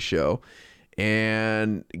Hannity's show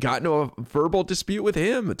and got into a verbal dispute with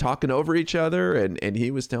him, talking over each other. And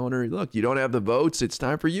he was telling her, look, you don't have the votes. It's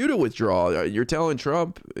time for you to withdraw. You're telling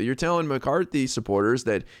McCarthy supporters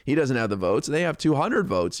that he doesn't have the votes. They have 200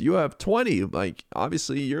 votes. You have 20. Like,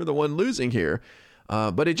 obviously, you're the one losing here.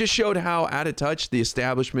 But it just showed how out of touch the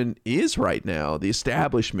establishment is right now. The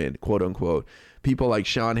establishment, quote unquote, people like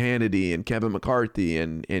Sean Hannity and Kevin McCarthy.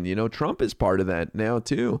 And Trump is part of that now,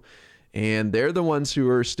 too. And they're the ones who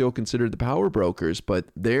are still considered the power brokers, but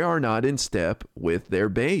they are not in step with their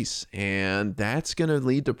base. And that's going to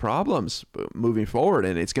lead to problems moving forward.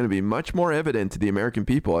 And it's going to be much more evident to the American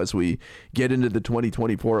people as we get into the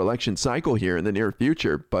 2024 election cycle here in the near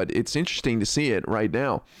future. But it's interesting to see it right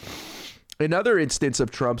now. Another instance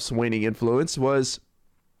of Trump's waning influence was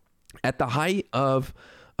at the height of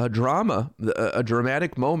a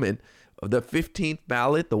dramatic moment. The 15th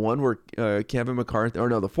ballot, the one where the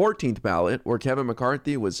 14th ballot, where Kevin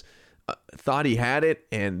McCarthy was thought he had it,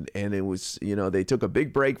 and it was, they took a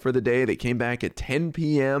big break for the day. They came back at 10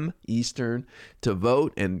 p.m. Eastern to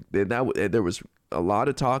vote, and there was a lot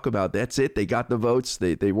of talk about that's it. They got the votes.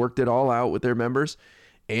 They worked it all out with their members.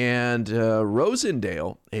 And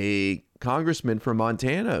Rosendale, a congressman from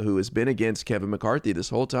Montana who has been against Kevin McCarthy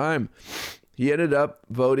this whole time, he ended up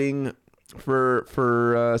voting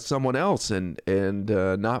for someone else and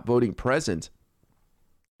not voting present.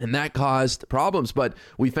 And that caused problems. But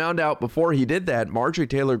we found out before he did that, Marjorie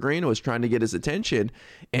Taylor Greene was trying to get his attention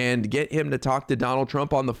and get him to talk to Donald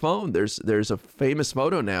Trump on the phone. There's a famous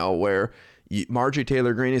photo now where Marjorie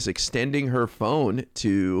Taylor Greene is extending her phone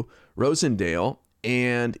to Rosendale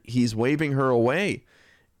and he's waving her away.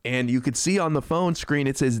 And you could see on the phone screen,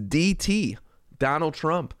 it says DT, Donald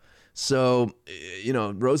Trump. So,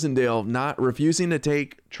 Rosendale not refusing to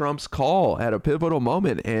take Trump's call at a pivotal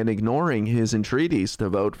moment and ignoring his entreaties to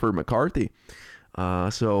vote for McCarthy.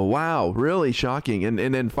 So wow, really shocking. And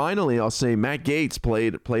then finally, I'll say Matt Gaetz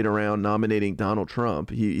played around nominating Donald Trump.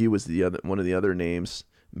 He was the other one of the other names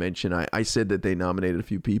mentioned. I said that they nominated a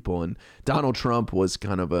few people, and Donald Trump was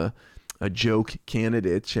kind of a joke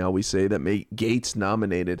candidate, shall we say, that made Gaetz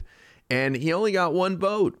nominated, and he only got one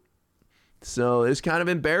vote. So it's kind of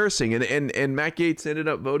embarrassing. And Matt Gaetz ended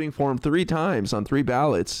up voting for him 3 times on 3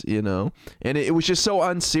 ballots, and it was just so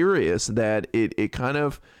unserious that it kind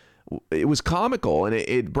of, it was comical, and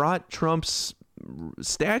it brought Trump's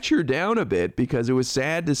stature down a bit, because it was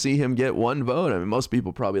sad to see him get 1 vote. I mean, most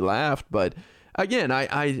people probably laughed, but again,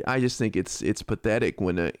 I just think it's pathetic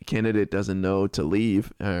when a candidate doesn't know to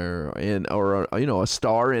leave, or a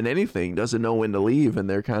star in anything doesn't know when to leave, and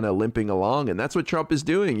they're kind of limping along, and that's what Trump is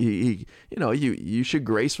doing. You should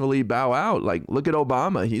gracefully bow out. Like, look at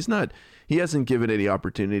Obama. He hasn't given any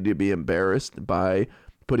opportunity to be embarrassed by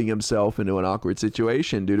putting himself into an awkward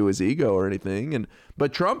situation due to his ego or anything,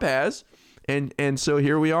 but Trump has, and so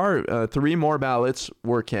here we are. 3 more ballots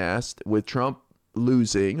were cast, with Trump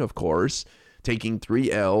losing, of course, taking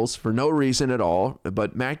 3 L's for no reason at all,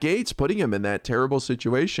 but Matt Gaetz putting him in that terrible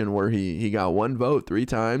situation where he got 1 vote 3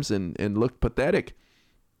 times and looked pathetic.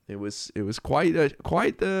 It was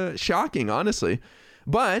quite shocking, honestly.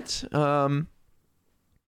 But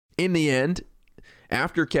in the end,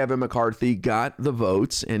 after Kevin McCarthy got the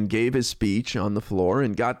votes and gave his speech on the floor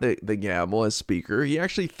and got the gavel as speaker, he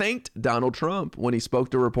actually thanked Donald Trump when he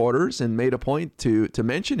spoke to reporters and made a point to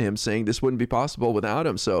mention him, saying this wouldn't be possible without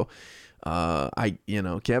him. So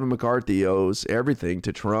Kevin McCarthy owes everything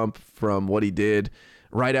to Trump from what he did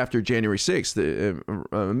right after January 6th.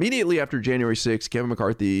 Immediately after January 6th, Kevin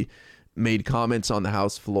McCarthy made comments on the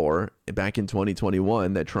House floor back in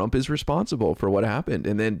 2021 that Trump is responsible for what happened.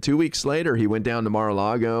 And then 2 weeks later, he went down to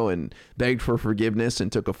Mar-a-Lago and begged for forgiveness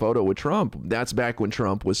and took a photo with Trump. That's back when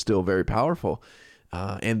Trump was still very powerful.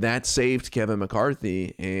 And that saved Kevin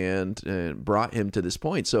McCarthy and brought him to this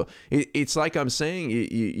point. So it's like I'm saying,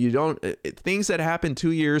 you don't, things that happen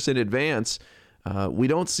 2 years in advance, we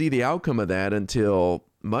don't see the outcome of that until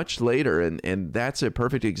much later. And that's a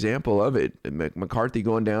perfect example of it. McCarthy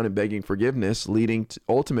going down and begging forgiveness, leading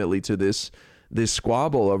ultimately to this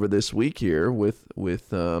squabble over this week here with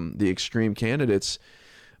the extreme candidates.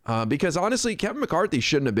 Because honestly, Kevin McCarthy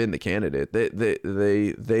shouldn't have been the candidate.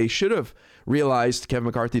 They should have realized Kevin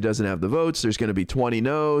McCarthy doesn't have the votes. There's going to be 20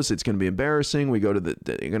 no's. It's going to be embarrassing. You're going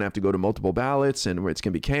to have to go to multiple ballots, and it's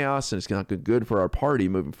going to be chaos, and it's not good for our party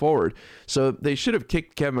moving forward. So they should have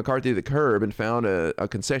kicked Kevin McCarthy to the curb and found a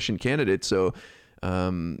concession candidate. So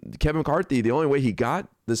Kevin McCarthy, the only way he got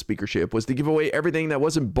the speakership was to give away everything that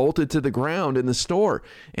wasn't bolted to the ground in the store,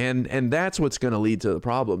 and that's what's going to lead to the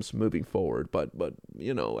problems moving forward. But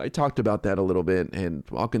I talked about that a little bit, and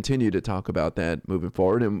I'll continue to talk about that moving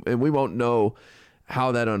forward, and we won't know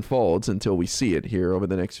how that unfolds until we see it here over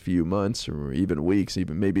the next few months or even weeks,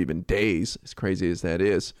 maybe even days, as crazy as that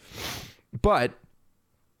is. But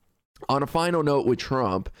on a final note with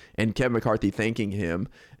Trump and Kevin McCarthy thanking him,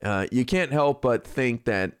 you can't help but think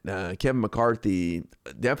that Kevin McCarthy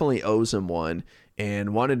definitely owes him one,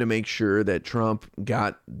 and wanted to make sure that Trump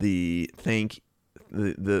got the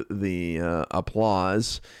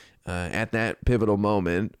applause at that pivotal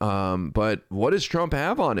moment. But what does Trump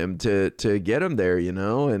have on him to get him there?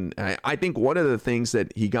 And I think one of the things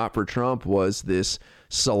that he got for Trump was this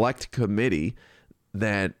select committee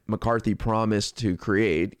that McCarthy promised to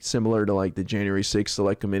create, similar to like the January 6th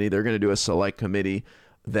Select Committee. They're going to do a select committee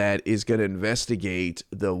that is going to investigate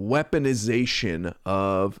the weaponization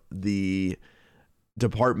of the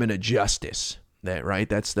Department of Justice.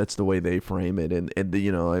 That's the way they frame it. And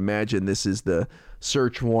I imagine this is the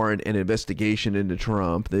search warrant and investigation into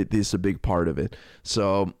Trump. This is a big part of it.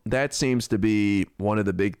 So that seems to be one of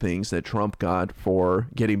the big things that Trump got for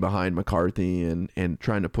getting behind McCarthy and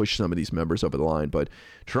trying to push some of these members over the line. But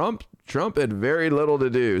Trump had very little to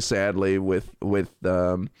do, sadly, with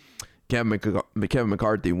Kevin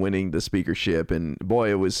McCarthy winning the speakership. And boy,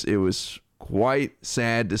 it was quite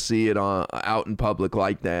sad to see it out in public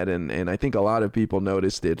like that. And I think a lot of people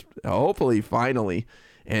noticed it, hopefully finally,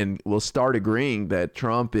 and will start agreeing that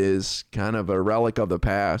Trump is kind of a relic of the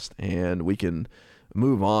past and we can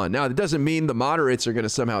move on. Now, it doesn't mean the moderates are going to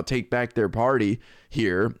somehow take back their party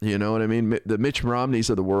here. You know what I mean? The Mitch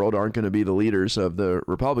Romneys of the world aren't going to be the leaders of the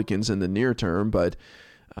Republicans in the near term, but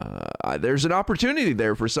there's an opportunity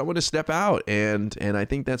there for someone to step out, and I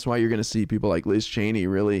think that's why you're going to see people like Liz Cheney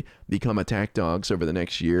really become attack dogs over the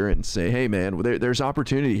next year and say, hey man, there's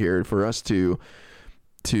opportunity here for us to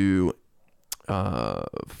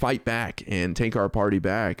fight back and take our party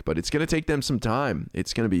back, but it's going to take them some time.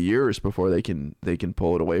 It's going to be years before they can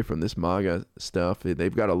pull it away from this MAGA stuff.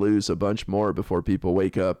 They've got to lose a bunch more before people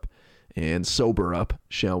wake up and sober up,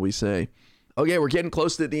 shall we say. Okay, we're getting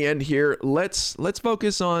close to the end here. Let's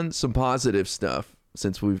focus on some positive stuff,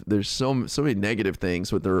 since there's so many negative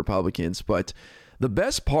things with the Republicans. But the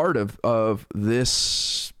best part of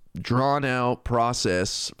this drawn out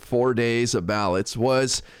process, 4 days of ballots,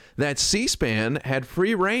 was that C-SPAN had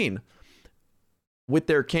free reign with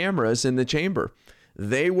their cameras in the chamber.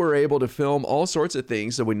 They were able to film all sorts of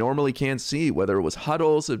things that we normally can't see, whether it was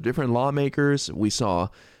huddles of different lawmakers. We saw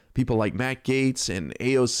people like Matt Gaetz and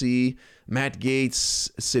AOC, Matt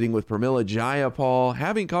Gaetz sitting with Pramila Jayapal,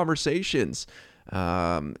 having conversations.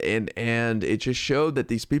 And it just showed that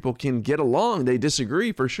these people can get along. They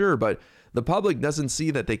disagree for sure, but the public doesn't see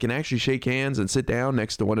that they can actually shake hands and sit down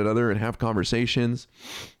next to one another and have conversations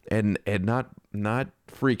and not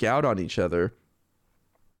freak out on each other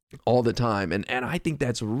all the time. And I think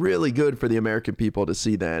that's really good for the American people to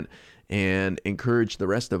see that and encourage the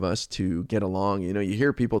rest of us to get along. You know, you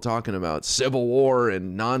hear people talking about civil war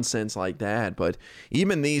and nonsense like that, but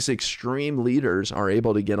even these extreme leaders are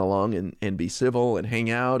able to get along and be civil and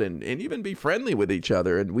hang out and even be friendly with each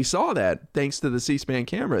other. And we saw that thanks to the C-SPAN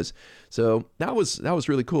cameras. So that was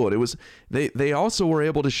really cool. And it was, they also were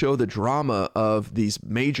able to show the drama of these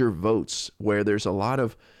major votes where there's a lot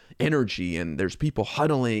of energy and there's people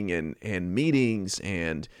huddling and meetings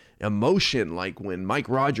and emotion, like when Mike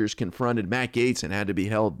Rogers confronted Matt Gaetz and had to be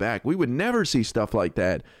held back. We would never see stuff like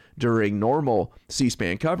that during normal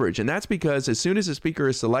C-SPAN coverage. And that's because as soon as the speaker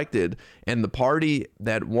is selected and the party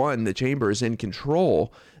that won the chamber is in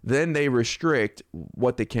control, then they restrict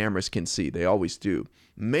what the cameras can see. They always do.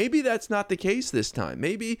 Maybe that's not the case this time.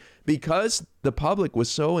 Maybe because the public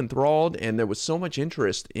was so enthralled and there was so much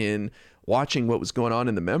interest in watching what was going on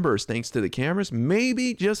in the members thanks to the cameras,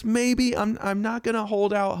 maybe, just maybe, I'm not going to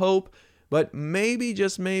hold out hope, but maybe,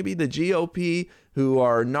 just maybe, the GOP, who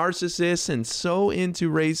are narcissists and so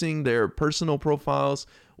into raising their personal profiles,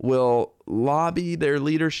 will lobby their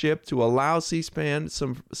leadership to allow C-SPAN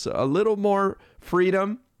a little more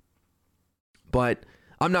freedom. But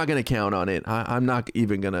I'm not going to count on it. I'm not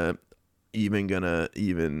even gonna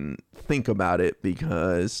think about it,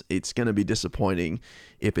 because it's going to be disappointing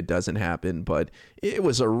if it doesn't happen. But it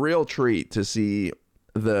was a real treat to see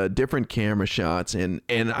the different camera shots. And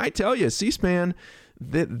I tell you, C-SPAN,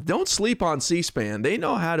 don't sleep on C-SPAN. They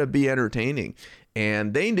know how to be entertaining.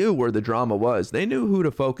 And they knew where the drama was. They knew who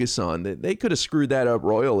to focus on. They could have screwed that up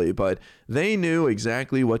royally, but they knew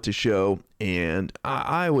exactly what to show. And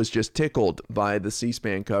I was just tickled by the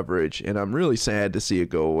C-SPAN coverage, and I'm really sad to see it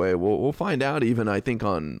go away. We'll find out even, I think,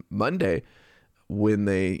 on Monday when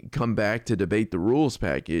they come back to debate the rules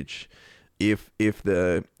package, if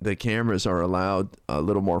the cameras are allowed a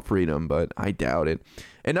little more freedom, but I doubt it.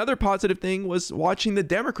 Another positive thing was watching the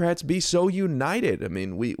Democrats be so united. I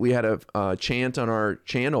mean, we had a chant on our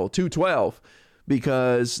channel, 212,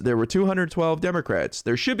 because there were 212 Democrats.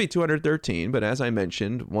 There should be 213, but as I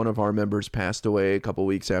mentioned, one of our members passed away a couple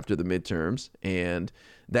weeks after the midterms, and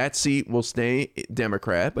that seat will stay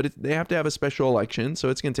Democrat, but they have to have a special election, so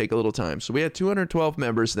it's going to take a little time. So we had 212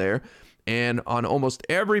 members there, and on almost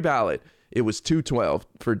every ballot, it was 212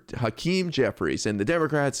 for Hakeem Jeffries. And the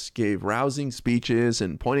Democrats gave rousing speeches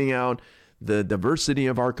and pointing out the diversity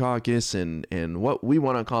of our caucus and what we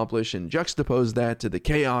want to accomplish, and juxtapose that to the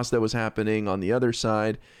chaos that was happening on the other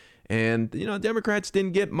side. And, you know, Democrats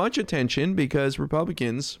didn't get much attention because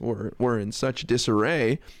Republicans were in such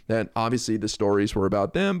disarray that obviously the stories were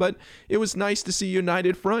about them. But it was nice to see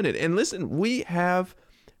United Front. And listen, we have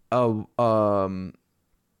a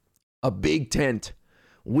big tent.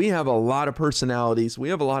 We have a lot of personalities. We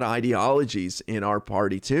have a lot of ideologies in our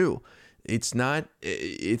party too. It's not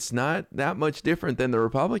that much different than the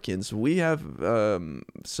Republicans. We have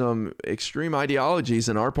some extreme ideologies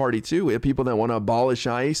in our party too. We have people that want to abolish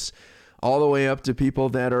ICE, all the way up to people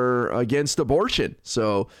that are against abortion.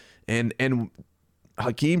 So, and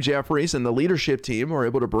Hakeem Jeffries and the leadership team were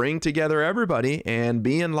able to bring together everybody and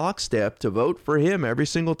be in lockstep to vote for him every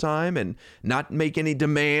single time and not make any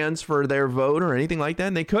demands for their vote or anything like that.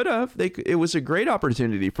 And they could have. It was a great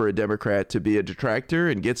opportunity for a Democrat to be a detractor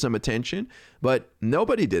and get some attention, but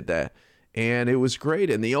nobody did that. And it was great.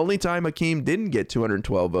 And the only time Hakeem didn't get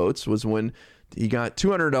 212 votes was when he got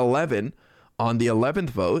 211 on the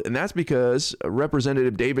 11th vote, and that's because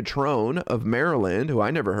Representative David Trone of Maryland, who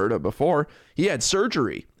I never heard of before, he had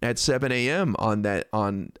surgery at 7 a.m. on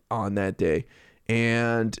that day,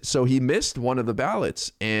 and so he missed one of the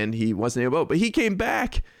ballots, and he wasn't able to vote. But he came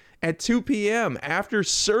back at 2 p.m. after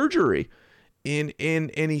surgery, and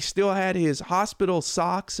he still had his hospital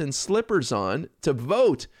socks and slippers on to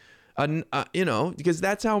vote. Because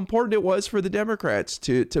that's how important it was for the Democrats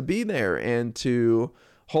to be there and to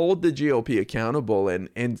hold the GOP accountable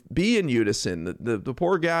and be in unison. The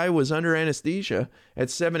poor guy was under anesthesia at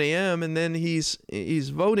 7 a.m. and then he's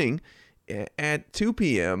voting at 2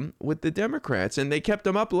 p.m. with the Democrats, and they kept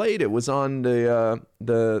him up late. It was on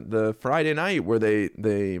the Friday night where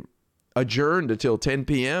they adjourned until 10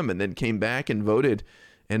 p.m. and then came back and voted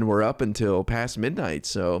and were up until past midnight.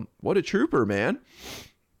 So what a trooper, man.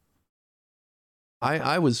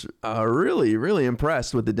 I was really, really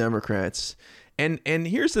impressed with the Democrats. And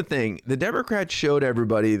here's the thing. The Democrats showed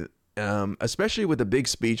everybody, especially with the big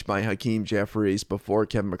speech by Hakeem Jeffries before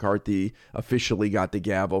Kevin McCarthy officially got the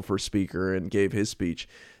gavel for speaker and gave his speech.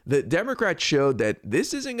 The Democrats showed that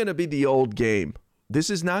this isn't going to be the old game. This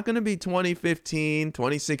is not going to be 2015,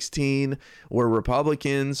 2016, where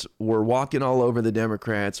Republicans were walking all over the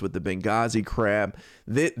Democrats with the Benghazi crap.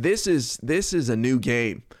 This is a new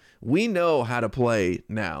game. We know how to play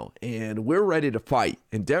now, and we're ready to fight.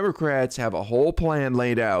 And Democrats have a whole plan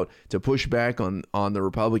laid out to push back on the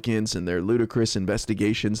Republicans and their ludicrous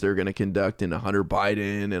investigations they're going to conduct into Hunter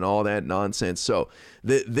Biden and all that nonsense. So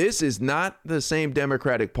this is not the same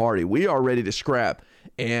Democratic Party. We are ready to scrap.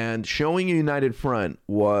 And showing a united front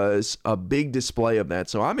was a big display of that.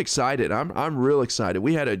 So I'm excited. I'm real excited.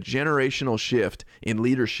 We had a generational shift in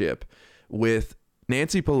leadership with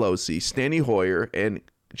Nancy Pelosi, Steny Hoyer, and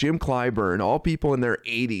Jim Clyburn, all people in their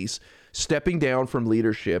 80s, stepping down from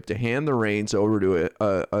leadership to hand the reins over to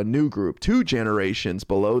a new group, 2 generations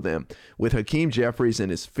below them, with Hakeem Jeffries in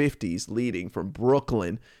his 50s leading from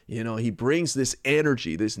Brooklyn. You know, he brings this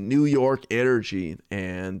energy, this New York energy,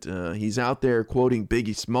 and he's out there quoting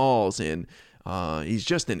Biggie Smalls, and he's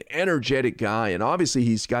just an energetic guy. And obviously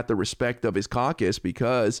he's got the respect of his caucus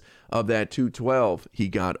because of that 212 he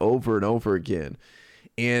got over and over again.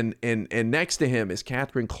 And next to him is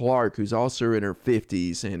Catherine Clark, who's also in her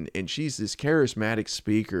 50s, and she's this charismatic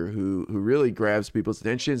speaker who really grabs people's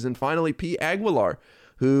attentions. And finally, Pete Aguilar,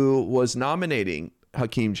 who was nominating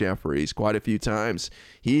Hakeem Jeffries quite a few times.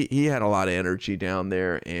 He had a lot of energy down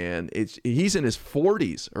there, and he's in his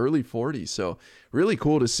 40s, early 40s. So really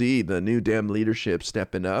cool to see the new Dem leadership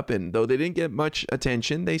stepping up. And though they didn't get much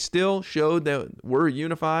attention, they still showed that we're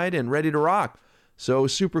unified and ready to rock. So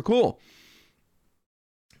super cool.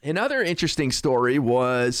 Another interesting story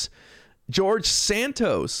was George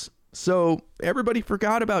Santos. So everybody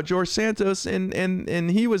forgot about George Santos, and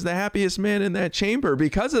he was the happiest man in that chamber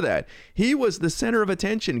because of that. He was the center of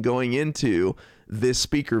attention going into this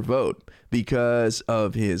speaker vote because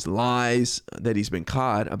of his lies that he's been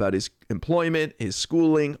caught about his employment, his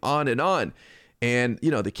schooling, on and on. And, you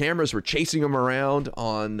know, the cameras were chasing him around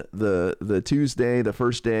on the Tuesday, the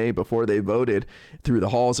first day before they voted, through the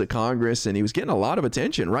halls of Congress. And he was getting a lot of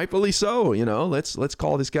attention, rightfully so. You know, let's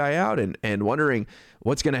call this guy out, and wondering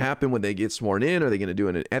what's going to happen when they get sworn in. Are they going to do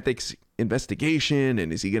an ethics investigation?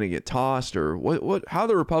 And is he going to get tossed? Or how are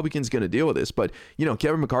the Republicans going to deal with this? But, you know,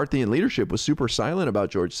 Kevin McCarthy and leadership was super silent about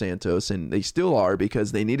George Santos, and they still are,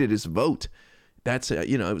 because they needed his vote. That's,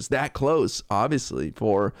 it was that close, obviously,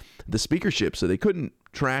 for the speakership. So they couldn't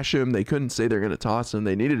trash him. They couldn't say they're going to toss him.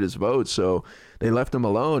 They needed his vote. So they left him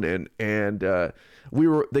alone. And the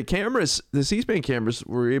C-SPAN cameras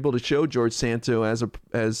were able to show George Santos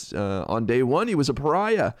as on day one, he was a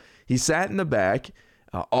pariah. He sat in the back,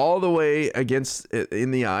 all the way in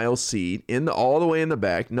the aisle seat, all the way in the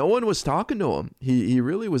back. No one was talking to him. He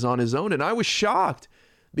really was on his own. And I was shocked,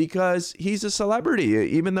 because he's a celebrity.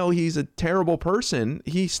 Even though he's a terrible person,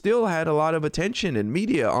 he still had a lot of attention and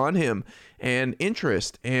media on him and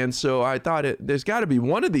interest. And so I thought there's got to be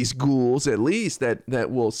one of these ghouls at least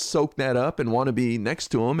that will soak that up and want to be next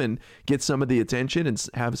to him and get some of the attention and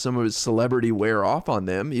have some of his celebrity wear off on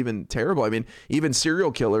them. Even terrible. I mean, even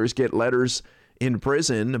serial killers get letters in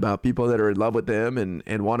prison about people that are in love with them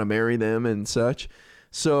and want to marry them and such.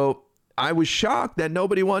 So I was shocked that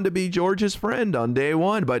nobody wanted to be George's friend on day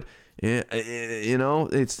one, but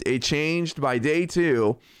it changed by day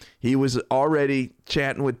two. He was already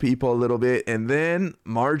chatting with people a little bit, and then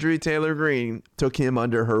Marjorie Taylor Greene took him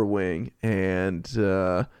under her wing, and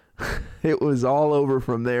it was all over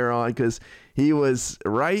from there on, because he was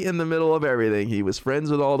right in the middle of everything. He was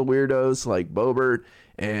friends with all the weirdos like Boebert,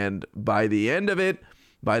 and by the end of it,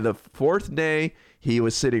 by the fourth day, he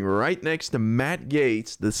was sitting right next to Matt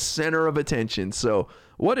Gaetz, the center of attention. So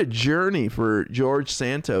what a journey for George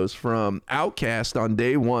Santos, from outcast on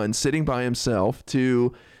day one, sitting by himself,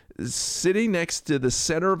 to sitting next to the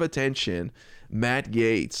center of attention, Matt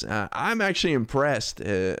Gaetz. I'm actually impressed.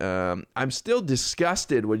 I'm still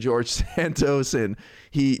disgusted with George Santos, and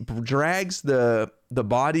he drags the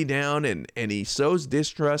body down and he sows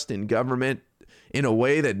distrust in government in a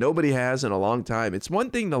way that nobody has in a long time. It's one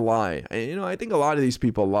thing to lie. I think a lot of these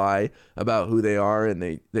people lie about who they are, and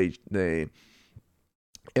they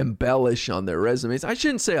embellish on their resumes. I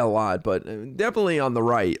shouldn't say a lot, but definitely on the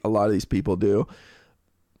right, a lot of these people do.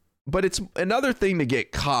 But it's another thing to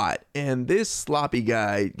get caught, and this sloppy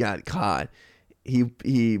guy got caught.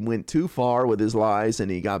 He went too far with his lies,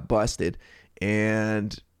 and he got busted.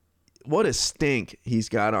 And what a stink he's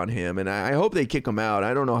got on him, and I hope they kick him out.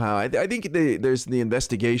 I don't know how. I think there's the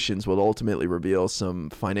investigations will ultimately reveal some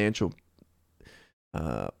financial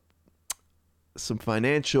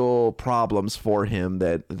problems for him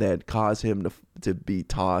that cause him to be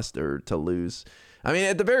tossed or to lose. I mean,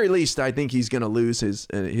 at the very least, I think he's going to lose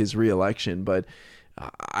his reelection. But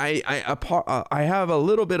I have a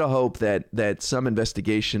little bit of hope that some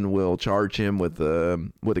investigation will charge him with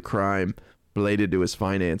a crime related to his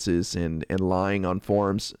finances and lying on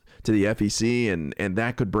forms to the FEC, and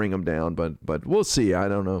that could bring him down. But we'll see. I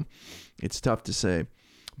don't know. It's tough to say.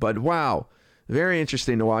 But wow, very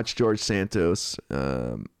interesting to watch George Santos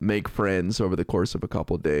make friends over the course of a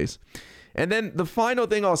couple of days. And then the final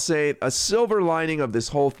thing I'll say, a silver lining of this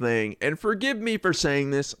whole thing, and forgive me for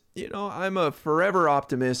saying this, I'm a forever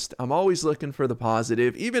optimist. I'm always looking for the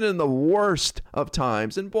positive, even in the worst of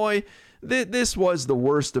times. And boy, this was the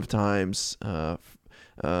worst of times,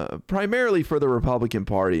 primarily for the Republican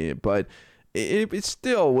Party. But it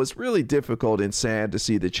still was really difficult and sad to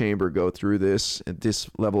see the chamber go through this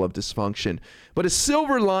level of dysfunction. But a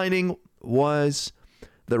silver lining was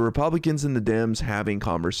the Republicans and the Dems having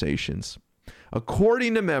conversations.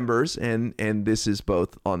 According to members, and this is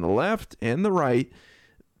both on the left and the right,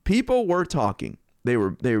 people were talking. They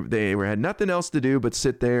had nothing else to do but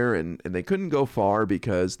sit there, and they couldn't go far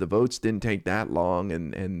because the votes didn't take that long,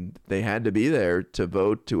 and they had to be there to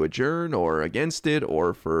vote to adjourn or against it,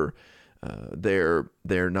 or for their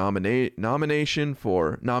nomination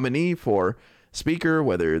for nominee for speaker,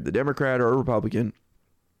 whether the Democrat or Republican.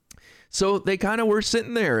 So they kind of were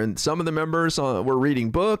sitting there, and some of the members were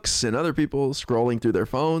reading books and other people scrolling through their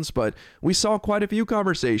phones. But we saw quite a few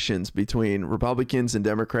conversations between Republicans and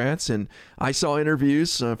Democrats. And I saw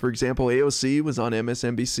interviews. For example, AOC was on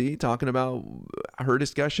MSNBC talking about her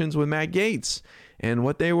discussions with Matt Gaetz and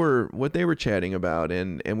what they were chatting about.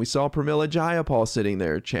 And we saw Pramila Jayapal sitting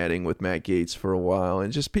there chatting with Matt Gaetz for a while.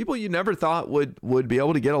 And just people you never thought would be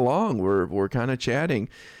able to get along were kind of chatting.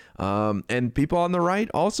 And people on the right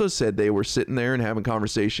also said they were sitting there and having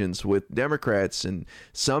conversations with Democrats. And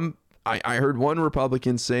I heard one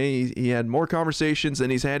Republican say he had more conversations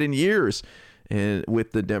than he's had in years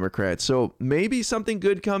with the Democrats. So maybe something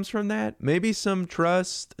good comes from that. Maybe some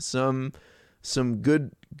trust, some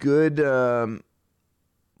good,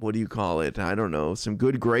 what do you call it? I don't know. Some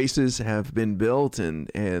good graces have been built,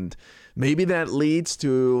 and maybe that leads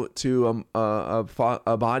to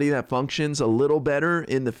a body that functions a little better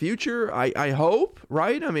in the future. I hope,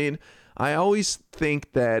 right? I mean, I always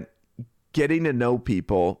think that getting to know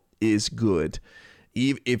people is good.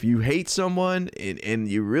 If you hate someone and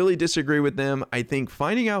you really disagree with them, I think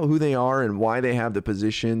finding out who they are and why they have the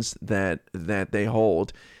positions that they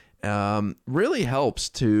hold really helps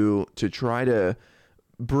to try to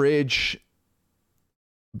bridge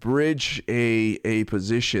a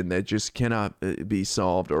position that just cannot be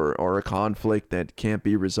solved, or a conflict that can't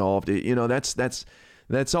be resolved.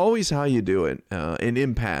 That's always how you do it, an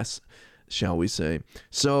impasse, shall we say.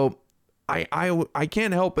 So I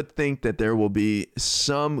can't help but think that there will be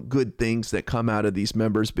some good things that come out of these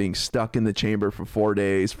members being stuck in the chamber for 4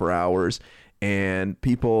 days, for hours, and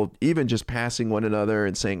people even just passing one another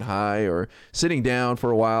and saying hi, or sitting down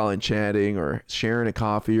for a while and chatting, or sharing a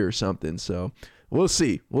coffee or something. So we'll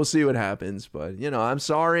see what happens. But I'm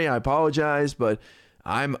sorry, I apologize, but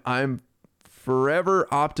I'm forever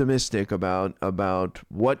optimistic about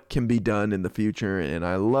what can be done in the future, and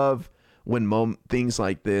I love when things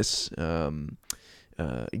like this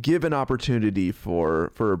give an opportunity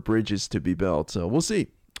for bridges to be built. So we'll see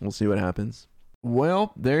what happens.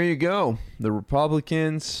 Well, there you go. The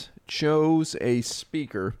Republicans chose a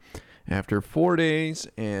speaker after 4 days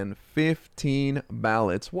and 15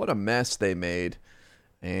 ballots. What a mess they made,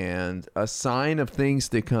 and a sign of things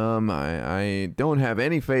to come. I don't have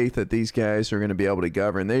any faith that these guys are going to be able to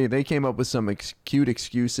govern. They came up with some cute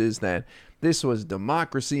excuses that this was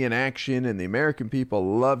democracy in action and the American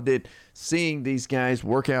people loved it, seeing these guys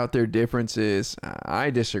work out their differences. I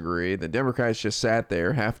disagree. The Democrats just sat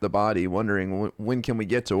there, half the body, wondering when can we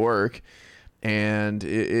get to work. And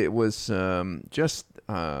it was just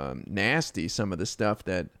nasty, some of the stuff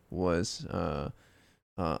that was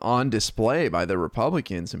on display by the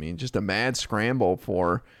Republicans. I mean, just a mad scramble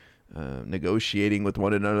for negotiating with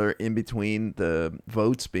one another in between the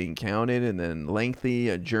votes being counted, and then lengthy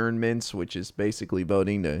adjournments, which is basically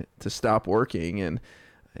voting to stop working. And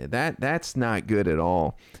that's not good at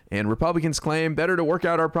all. And Republicans claim better to work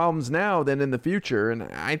out our problems now than in the future. And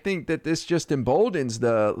I think that this just emboldens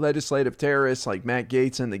the legislative terrorists like Matt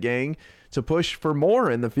Gaetz and the gang to push for more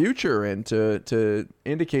in the future and to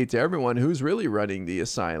indicate to everyone who's really running the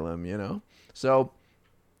asylum, you know? So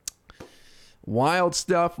wild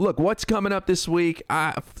stuff. Look, what's coming up this week?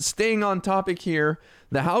 Staying on topic here,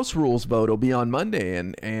 the House rules vote will be on Monday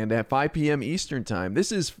and at 5 p.m. Eastern time.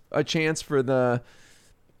 This is a chance for the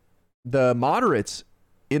moderates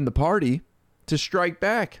in the party to strike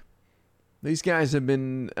back. These guys have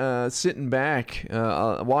been sitting back,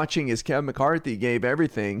 watching as Kevin McCarthy gave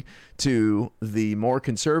everything to the more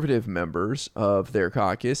conservative members of their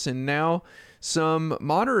caucus. And now some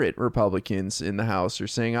moderate Republicans in the House are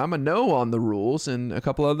saying, I'm a no on the rules. And a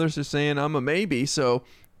couple others are saying, I'm a maybe. So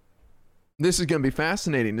this is going to be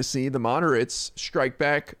fascinating to see the moderates strike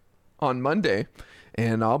back on Monday.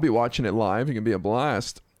 And I'll be watching it live. It's going to be a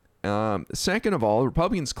blast. Second of all,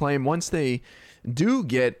 Republicans claim once they do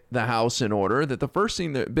get the House in order that the first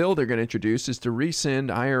thing the bill they're going to introduce is to rescind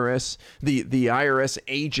IRS, the IRS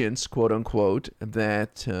agents, quote unquote,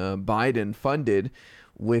 that Biden funded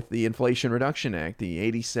with the Inflation Reduction Act, the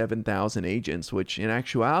 87,000 agents, which in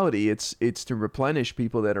actuality it's to replenish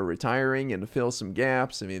people that are retiring and to fill some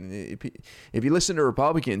gaps. I mean, if you listen to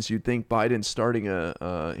Republicans, you'd think Biden's starting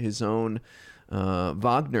his own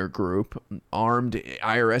Wagner Group, armed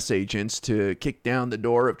IRS agents to kick down the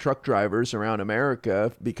door of truck drivers around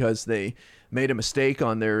America because they made a mistake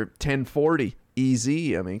on their 1040 EZ.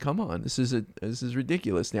 I mean, come on, this is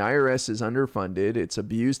ridiculous. The IRS is underfunded. It's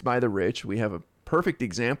abused by the rich. We have a perfect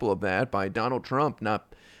example of that by Donald Trump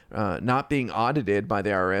not being audited by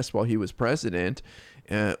the IRS while he was president.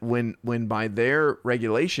 When by their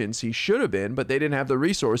regulations he should have been, but they didn't have the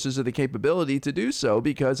resources or the capability to do so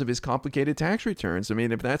because of his complicated tax returns. I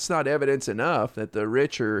mean, if that's not evidence enough that the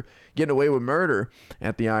rich are getting away with murder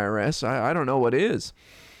at the IRS, I don't know what is.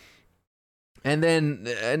 And then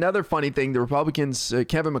another funny thing, the Republicans,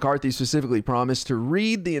 Kevin McCarthy specifically promised to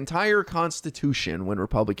read the entire Constitution when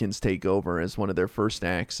Republicans take over as one of their first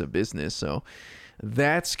acts of business. So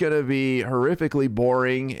that's going to be horrifically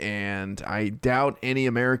boring, and I doubt any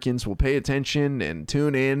Americans will pay attention and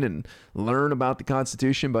tune in and learn about the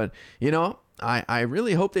Constitution. But, you know, I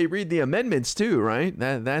really hope they read the amendments too, right?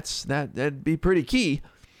 That'd be pretty key.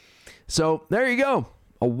 So there you go.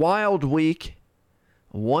 A wild week,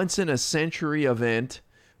 once in a century event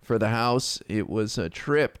for the House. It was a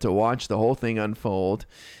trip to watch the whole thing unfold.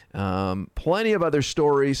 Plenty of other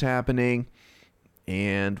stories happening.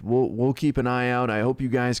 And we'll keep an eye out. I hope you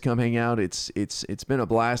guys come hang out. It's been a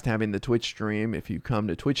blast having the Twitch stream. If you come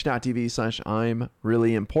to twitch.tv/I'm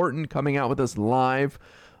really important, coming out with us live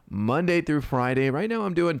Monday through Friday. Right now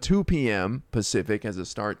I'm doing 2 p.m. Pacific as a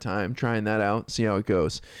start time. Trying that out, see how it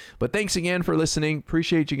goes. But thanks again for listening.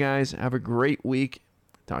 Appreciate you guys. Have a great week.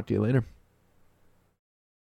 Talk to you later.